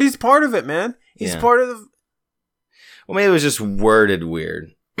 But he's part of it, man. He's part of the... Well, maybe it was just worded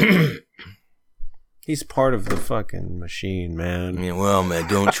weird. He's He's part of the fucking machine, man. I mean, well, man,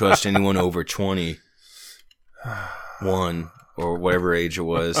 don't trust anyone over 21 or whatever age it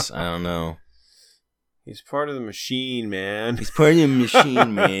was. I don't know. He's part of the machine, man. He's part of the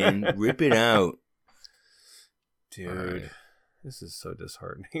machine, man. Rip it out. Dude, right. This is so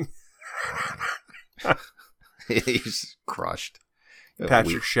disheartening. He's crushed.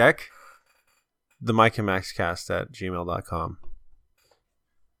 Patrick Sheck, the Mike and Max cast at gmail.com.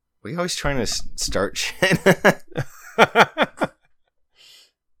 We always trying to start shit.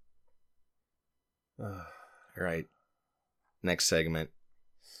 All right. Next segment.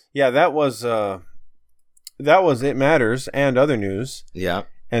 Yeah, that was It Matters and other news. Yeah.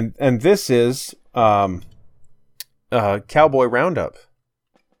 And this is Cowboy Roundup,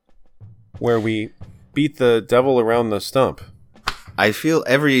 where we beat the devil around the stump. I feel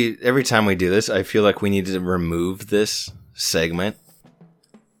every time we do this, I feel like we need to remove this segment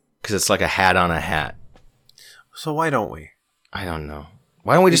because it's like a hat on a hat. So why don't we? I don't know.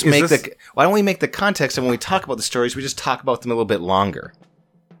 Why don't we just Why don't we make the context of when we talk about the stories, we just talk about them a little bit longer?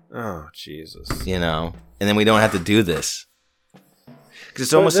 Oh, Jesus. You know, and then we don't have to do this. Because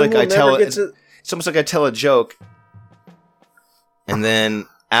it's almost like it's almost like I tell a joke, and then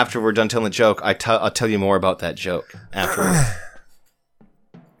after we're done telling the joke, I'll tell you more about that joke afterwards.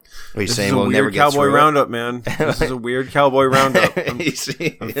 Are you saying we'll never get Cowboy through Roundup, man? This is a weird Cowboy Roundup. You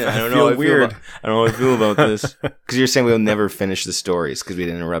see? I don't know how I feel about this. Because you're saying we'll never finish the stories because we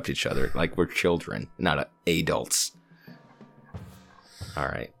didn't interrupt each other. Like we're children, not adults. All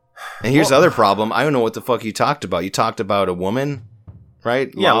right. And here's the other problem. I don't know what the fuck you talked about. You talked about a woman, right?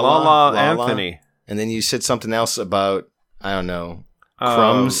 Yeah, Lala Anthony. And then you said something else about, I don't know,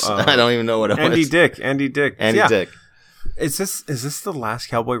 crumbs. I don't even know what it was. Andy Dick. Andy Dick. Is this the last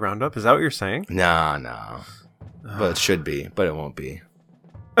Cowboy Roundup? Is that what you're saying? No. But it should be, but it won't be.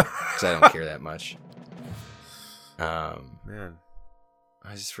 Because I don't care that much. Man.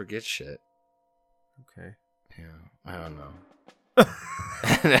 I just forget shit. Okay. Yeah, I don't know.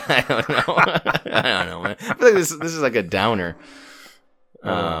 I don't know, man. I feel like this is like a downer.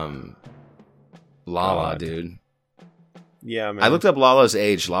 Lala, dude. Yeah, man. I looked up Lala's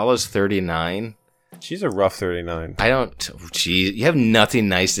age. Lala's 39. She's a rough 39. You have nothing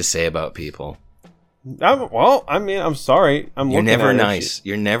nice to say about people. I'm sorry. You're never nice.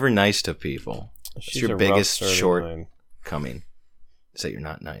 You're never nice to people. It's your biggest shortcoming. Is that you're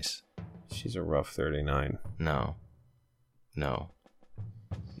not nice. She's a rough 39. No. You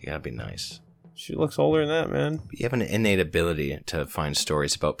gotta be nice. She looks older than that, man. You have an innate ability to find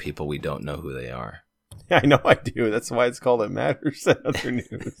stories about people we don't know who they are. Yeah, I know I do. That's why it's called It Matters and Other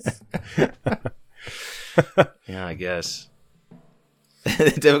News. Yeah, I guess.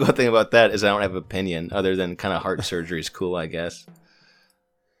 The difficult thing about that is I don't have an opinion other than kind of heart surgery is cool, I guess.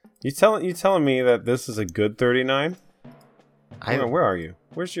 You telling me that this is a good 39? Where are you?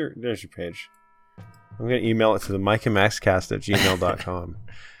 There's your page. I'm going to email it to the Mike and Max cast at gmail.com.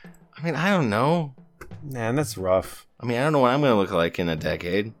 I mean, I don't know. Man, that's rough. I mean, I don't know what I'm going to look like in a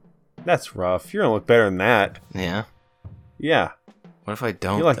decade. That's rough. You're going to look better than that. Yeah? Yeah. What if I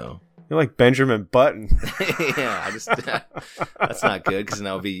don't, though? You're like Benjamin Button. Yeah, that's not good because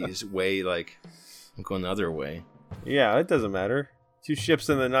now it'll be way like I'm going the other way. Yeah, it doesn't matter. 2 ships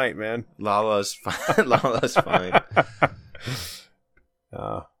in the night, man. Lala's fine. Lala's fine.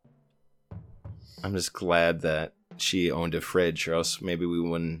 I'm just glad that she owned a fridge, or else maybe we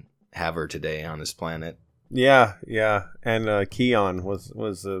wouldn't have her today on this planet. Yeah. And Keon was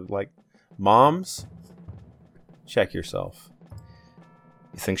like, moms, check yourself.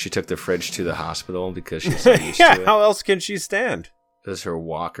 You think she took the fridge to the hospital because she's so used to it? How else can she stand? Because her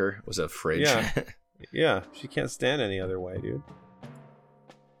walker was a fridge. Yeah, she can't stand any other way, dude.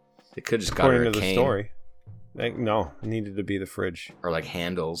 They could just got her a cane. According to the story. No, it needed to be the fridge. Or like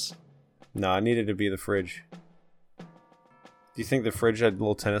handles. No, it needed to be the fridge. Do you think the fridge had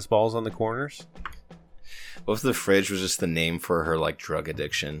little tennis balls on the corners? What if the fridge was just the name for her like drug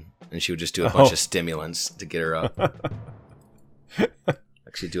addiction, and she would just do a bunch of stimulants to get her up?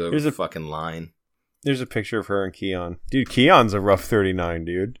 Actually, do a fucking line. There's a picture of her and Keon. Dude, Keon's a rough 39,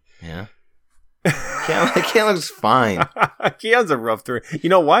 dude. Yeah. Keon looks fine. Keon's a rough 30. You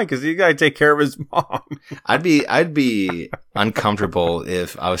know why? Because he gotta take care of his mom. I'd be uncomfortable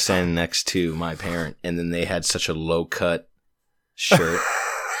if I was standing next to my parent and then they had such a low cut shirt.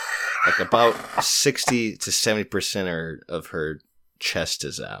 Like about 60 to 70% of her chest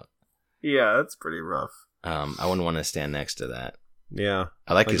is out. Yeah, that's pretty rough. I wouldn't want to stand next to that. Yeah.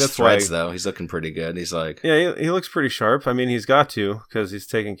 I like his threads, though. He's looking pretty good. He's like... Yeah, he looks pretty sharp. I mean, he's got to, because he's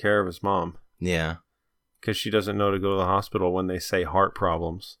taking care of his mom. Yeah. Because she doesn't know to go to the hospital when they say heart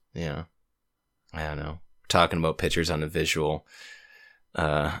problems. Yeah. I don't know. Talking about pictures on a visual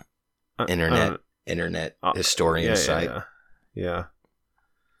internet historian site. Yeah.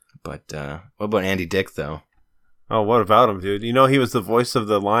 But what about Andy Dick, though? Oh, what about him, dude? You know he was the voice of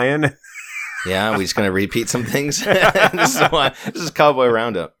the lion? Yeah, we just going to repeat some things? This is Cowboy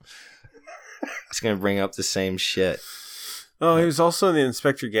Roundup. It's going to bring up the same shit. Oh, he was also in the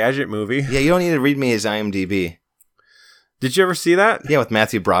Inspector Gadget movie. Yeah, you don't need to read me his IMDb. Did you ever see that? Yeah, with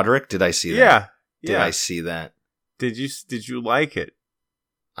Matthew Broderick. Did I see that? Yeah. Did I see that? Did you like it?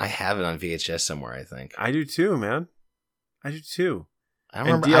 I have it on VHS somewhere, I think. I do too, man. I do too. I don't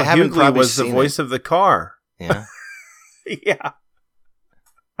remember. D.L. Hughley was the voice of the car. Yeah. Yeah.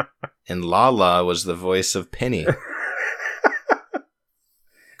 And Lala was the voice of Penny.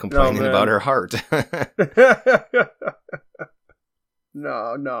 Complaining about her heart.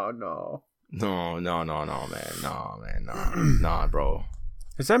 No. No, man. Nah, bro.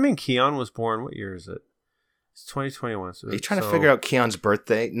 Does that mean Keon was born? What year is it? It's 2021. So are you trying to figure out Keon's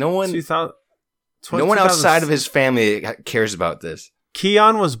birthday? No one 2000, no one outside of his family cares about this.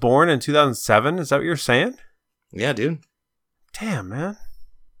 Keon was born in 2007? Is that what you're saying? Yeah, dude. Damn, man.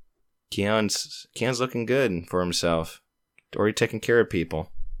 Keon's looking good for himself. Already taking care of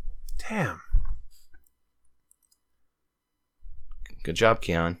people. Damn. Good job,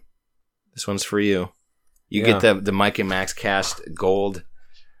 Keon. This one's for you. You get the Mike and Max cast gold.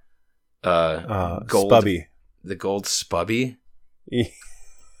 Gold Spubby. The gold Spubby. You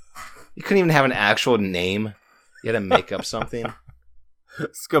couldn't even have an actual name. You had to make up something.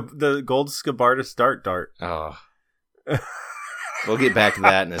 The gold Scabartus Dart. Oh. We'll get back to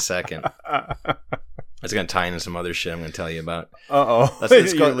that in a second. That's going to tie into some other shit I'm going to tell you about. Uh-oh.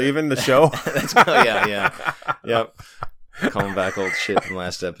 Let's go. You're leaving the show? Let's go. Yeah. Yep. Calling back old shit from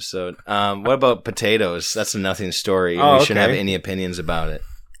last episode. What about potatoes? That's a nothing story. We shouldn't have any opinions about it.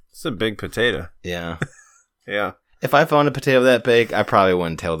 It's a big potato. Yeah. Yeah. If I found a potato that big, I probably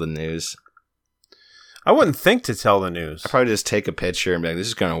wouldn't tell the news. I wouldn't think to tell the news. I'd probably just take a picture and be like, this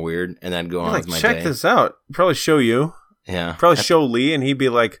is kind of weird, and then go on with my day. Check this out. Probably show you. Yeah. Probably show Lee, and he'd be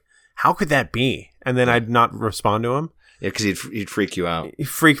like, how could that be? And then I'd not respond to him. Yeah, because he'd freak you out. He'd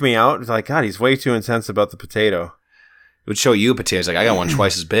freak me out. It's like, God, he's way too intense about the potato. It would show you a potato. It's like, I got one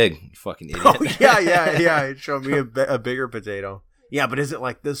twice as big. You fucking idiot. Oh, yeah. It'd show me a bigger potato. Yeah, but is it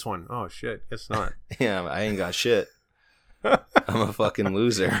like this one? Oh, shit. Guess not. Yeah, I ain't got shit. I'm a fucking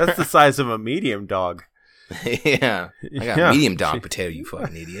loser. That's the size of a medium dog. Yeah. I got a medium dog potato, you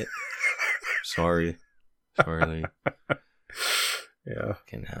fucking idiot. Sorry, Lee. Yeah.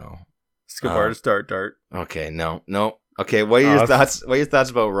 Fucking hell. Scabartus Dart. Okay, no. Okay, what are your thoughts? What are your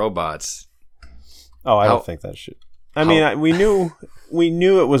thoughts about robots? Oh, I don't think that shit. I mean, we knew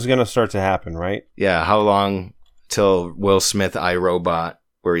it was going to start to happen, right? Yeah. How long till Will Smith iRobot,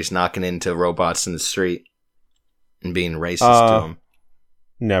 where he's knocking into robots in the street and being racist to them?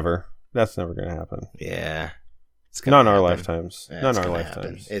 Never. That's never going to happen. Yeah. Not in our lifetimes. Yeah, Not in our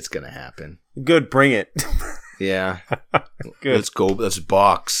lifetimes. It's going to happen. Good. Bring it. Yeah. Good. Let's go. Let's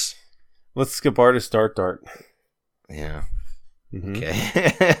box. Let's Scabartus Dart. Yeah. Mm-hmm.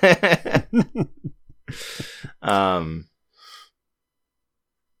 Okay.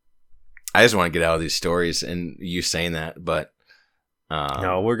 I just want to get out of these stories and you saying that, but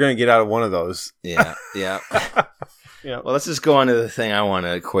no, we're going to get out of one of those. Yeah. Yeah. Yeah. Well, let's just go on to the thing I want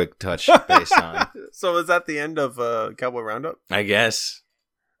to quick touch base on. So is that the end of Cowboy Roundup? I guess.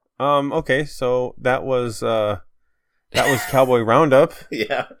 Okay, so that was Cowboy Roundup.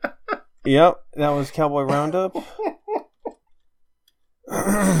 Yeah. Yep, that was Cowboy Roundup.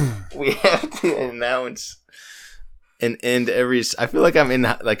 We have to announce and end every. I feel like I'm in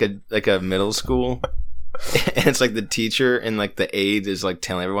like a middle school, and it's like the teacher and like the aide is like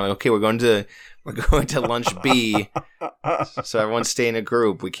telling everyone, okay, we're going to lunch B, so everyone stay in a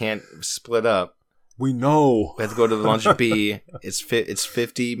group. We can't split up. We know. We have to go to lunch B. It's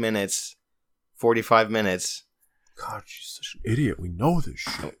 50 minutes, 45 minutes. God, she's such an idiot. We know this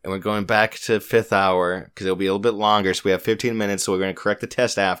shit. And we're going back to fifth hour because it'll be a little bit longer. So we have 15 minutes. So we're going to correct the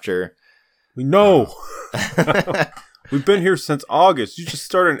test after. We know. We've been here since August. You just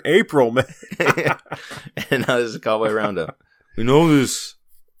started in April, man. And now this is a Cowboy Roundup. We know this.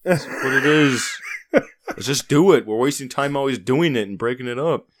 That's what it is. Let's just do it. We're wasting time always doing it and breaking it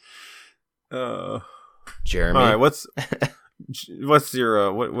up. Jeremy. All right, what's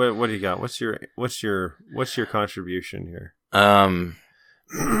your what do you got? What's your contribution here?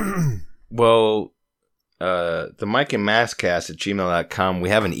 Well, the Mike and Masscast at gmail.com, we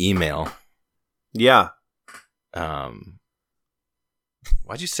have an email. Yeah. Why'd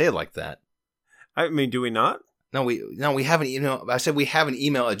you say it like that? I mean, do we not? No, we have an email. I said we have an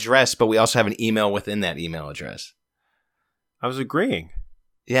email address, but we also have an email within that email address. I was agreeing.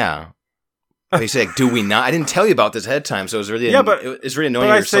 Yeah. But you said, do we not? I didn't tell you about this ahead of time, so it was really it's really annoying.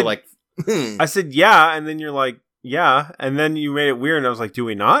 You're so like, I said yeah, and then you're like yeah, and then you made it weird, and I was like, do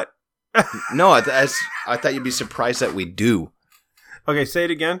we not? No, I thought you'd be surprised that we do. Okay, say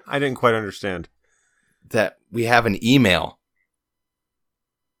it again. I didn't quite understand. That we have an email.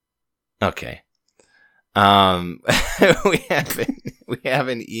 Okay. We have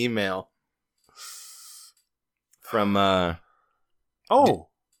an email from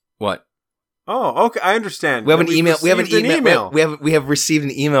what? Oh, okay, I understand. We have an email. We have received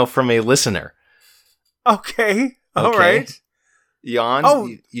an email from a listener. Okay. All right.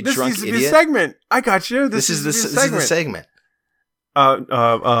 Jan, you this drunk is idiot. The segment. I got you. This is the segment.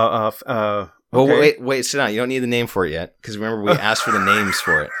 Okay. Wait, sit down. You don't need the name for it yet, because remember we asked for the names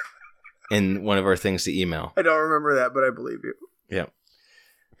for it in one of our things to email. I don't remember that, but I believe you. Yeah.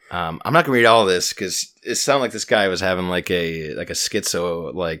 I'm not gonna read all of this because it sounded like this guy was having like a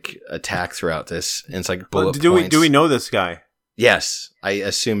schizo attack throughout this, and it's like bullet points. Do we know this guy? Yes, I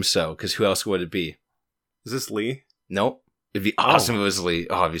assume so. Because who else would it be? Is this Lee? Nope. It'd be awesome if it was Lee.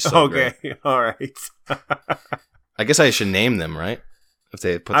 Oh, it'd be so okay. Great. All right. I guess I should name them, right? If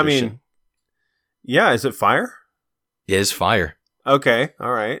they put. Yeah. Is it Fire? It is Fire. Okay.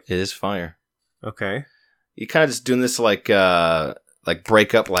 All right. It is Fire. Okay. You kind of just doing this like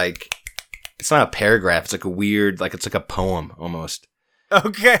break up, like it's not a paragraph. It's like a weird, like it's like a poem almost.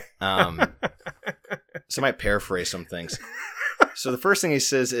 Okay. So I might paraphrase some things. So the first thing he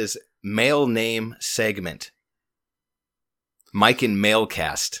says is male name segment. Mike and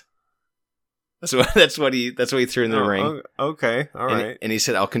Mailcast. That's what he threw in the ring. Okay. All right. And he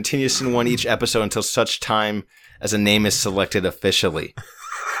said, I'll continue to send one each episode until such time as a name is selected officially.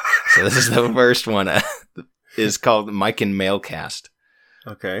 So this is the first one. Is called Mike and Mailcast.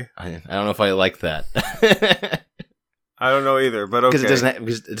 Okay. I don't know if I like that. I don't know either, but okay. Because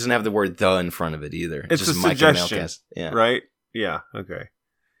it doesn't have the word "the" in front of it either. It's just a Mike suggestion, and Mailcast. Yeah. Right? Yeah. Okay.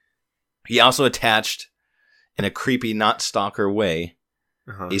 He also attached, in a creepy, not stalker way,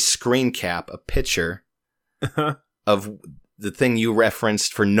 a screen cap, a picture of the thing you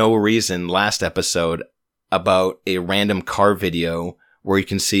referenced for no reason last episode about a random car video where you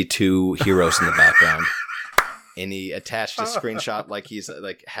can see two heroes in the background. And he attached a screenshot like he's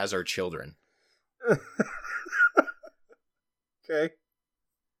like has our children. Okay.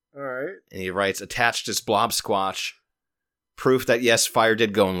 All right. And he writes, attached is Blob Squatch. Proof that yes, Fire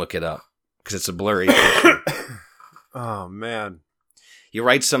did go and look it up. Because it's a blurry picture. Oh, man. He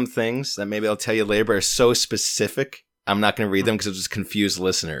writes some things that maybe I'll tell you later, but are so specific, I'm not going to read them because it'll just confuse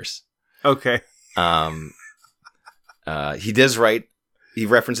listeners. Okay. He does write, he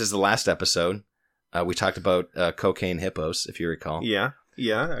references the last episode. We talked about cocaine hippos, if you recall. Yeah,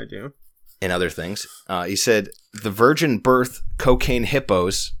 I do. And other things. He said, the virgin birth cocaine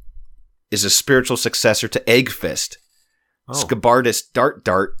hippos is a spiritual successor to Egg Fist. Oh. Scabardus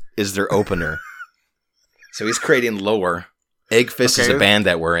Dart is their opener. So he's creating lore. Egg Fist is a band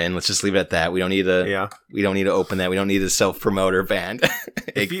that we're in. Let's just leave it at that. We don't need to. We don't need to open that. We don't need a self-promote or band.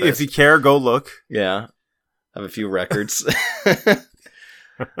 If you care, go look. Yeah, have a few records.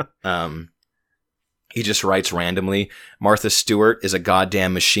 He just writes randomly. Martha Stewart is a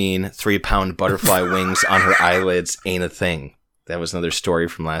goddamn machine. 3-pound butterfly wings on her eyelids ain't a thing. That was another story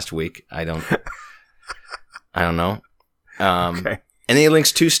from last week. I don't know. Okay. And he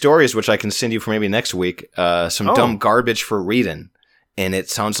links 2 stories, which I can send you for maybe next week. Some dumb garbage for reading. And it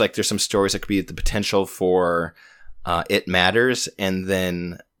sounds like there's some stories that could be the potential for It Matters. And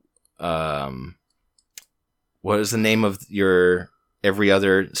then, what is the name of your every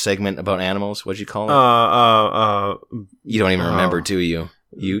other segment about animals? What'd you call it? You don't even remember, do you?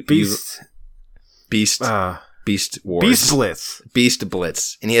 Beast Wars. Beast Blitz. Beast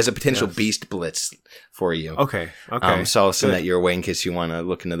Blitz. And he has a potential Beast Blitz for you. Okay. So I'll send that your way in case you want to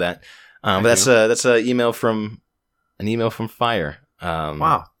look into that. But that's an email from Fire.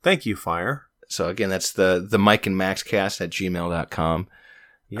 Wow. Thank you, Fire. So again, that's the Mike and Max cast at gmail.com.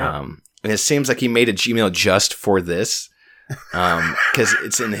 Yeah. And it seems like he made a Gmail just for this. Because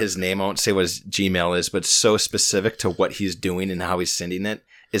it's in his name. I won't say what his Gmail is, but it's so specific to what he's doing and how he's sending it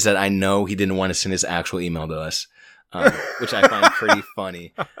is that I know he didn't want to send his actual email to us, which I find pretty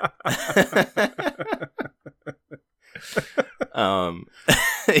funny.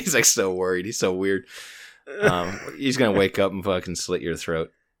 He's like so worried. He's so weird. He's going to wake up and fucking slit your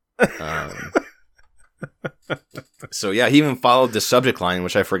throat. So yeah, he even followed the subject line,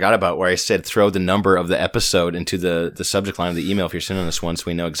 which I forgot about, where I said throw the number of the episode into the subject line of the email if you're sending us one, so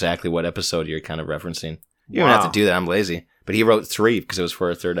we know exactly what episode you're kind of referencing. You don't have to do that. I'm lazy. But he wrote 3 because it was for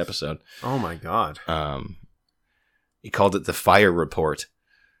a 3rd episode. Oh my god. He called it the Fire Report.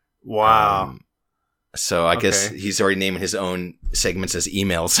 Wow. So I guess he's already naming his own segments as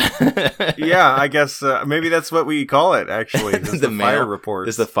emails. Yeah, I guess maybe that's what we call it, actually. The Fire Report.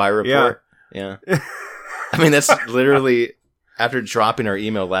 It's the Fire Report. Yeah. I mean, that's literally, after dropping our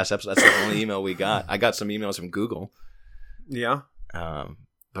email last episode, that's the only email we got. I got some emails from Google. Yeah. But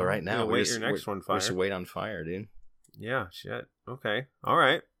right now, we're just wait on fire, dude. Yeah, shit. Okay. All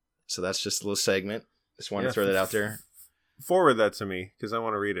right. So that's just a little segment. Just wanted to throw that out there. Forward that to me, because I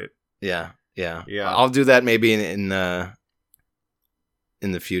want to read it. Yeah. Yeah. I'll do that maybe in the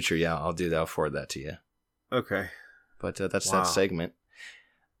future. Yeah, I'll do that. I'll forward that to you. Okay. But that's that segment.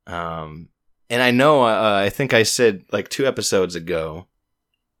 And I know, I think I said like 2 episodes ago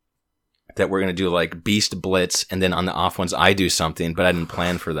that we're going to do like Beast Blitz, and then on the off ones I do something, but I didn't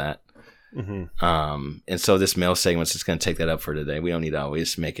plan for that. Mm-hmm. And so this mail segment's just going to take that up for today. We don't need to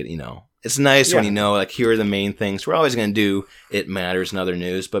always make it, it's nice when like, here are the main things. We're always going to do It Matters and other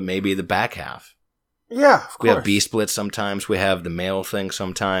news, but maybe the back half. Yeah, of course. We have Beast Blitz sometimes. We have the mail thing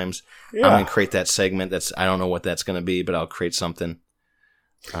sometimes. Yeah. I'm going to create that segment. I don't know what that's going to be, but I'll create something.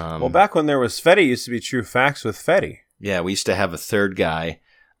 Well, back when there was Fetty, used to be True Facts with Fetty. Yeah, we used to have a 3rd guy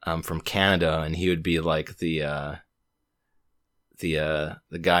from Canada, and he would be like the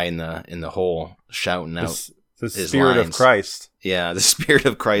guy in the hole shouting out the Spirit of Christ. Yeah, the Spirit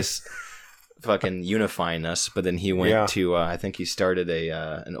of Christ fucking unifying us. But then he went to I think he started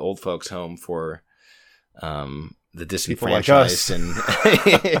an old folks home for the disenfranchised, and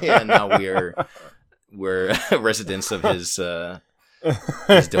yeah, now we're residents of his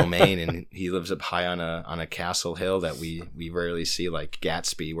domain, and he lives up high on a castle hill that we rarely see, like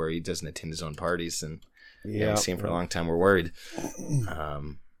Gatsby, where he doesn't attend his own parties, and we haven't seen him for a long time. We're worried.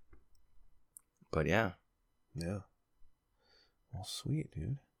 But yeah. Well, sweet,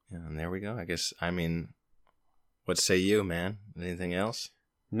 dude. Yeah, and there we go. I guess. I mean, what say you, man? Anything else?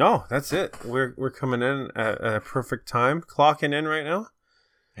 No, that's it. We're coming in at a perfect time, clocking in right now.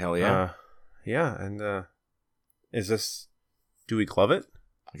 Hell yeah. And is this? Do we glove it?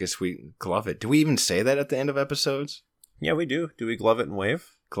 I guess we glove it. Do we even say that at the end of episodes? Yeah, we do. Do we glove it and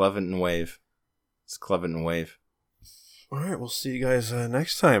wave? Glove it and wave. It's glove it and wave. All right, we'll see you guys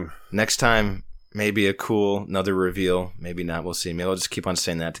next time. Next time, maybe another reveal. Maybe not. We'll see. Maybe I'll just keep on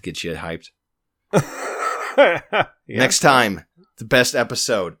saying that to get you hyped. Next time, the best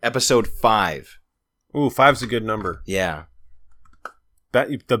episode. Episode 5. Ooh, 5's a good number. Yeah.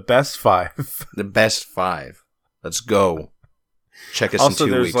 The best 5. The best 5. Let's go. Check us also,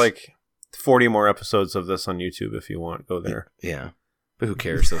 in 2 weeks. Also, there's like 40 more episodes of this on YouTube if you want. Go there. Yeah. But who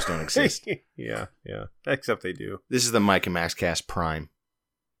cares? Those don't exist. Yeah. Except they do. This is the Mike and Max Cast Prime.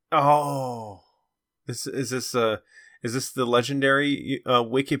 Oh. Is this the legendary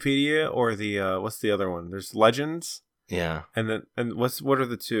Wikipedia, or the what's the other one? There's Legends. Yeah. And what are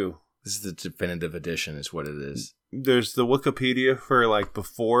the 2? This is the definitive edition is what it is. There's the Wikipedia for like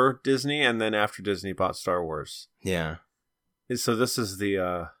before Disney, and then after Disney bought Star Wars. Yeah. So this is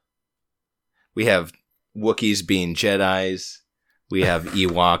the we have Wookiees being Jedis. We have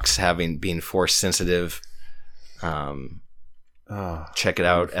Ewoks being force sensitive. Check it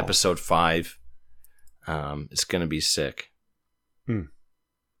out, episode 5. It's gonna be sick.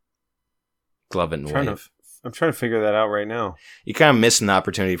 Glove it and wave. I'm trying to figure that out right now. You kind of miss an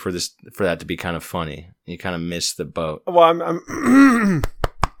opportunity for that to be kind of funny. You kind of miss the boat. Well, I'm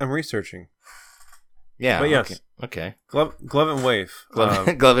I'm researching. Yeah, but yes, okay. Glove and wave.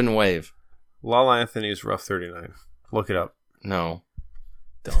 Glove and wave. Lala Anthony's Rough 39. Look it up. No,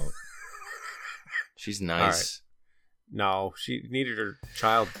 don't. She's nice. Right. No, she needed her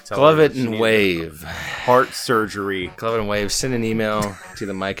child to tell Glove her it and wave. Heart surgery. Glove it and wave. Send an email to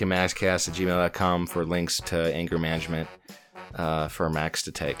the Mike and Maxcast at gmail.com for links to anger management for Max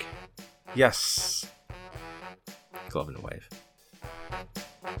to take. Yes. Glove it and wave.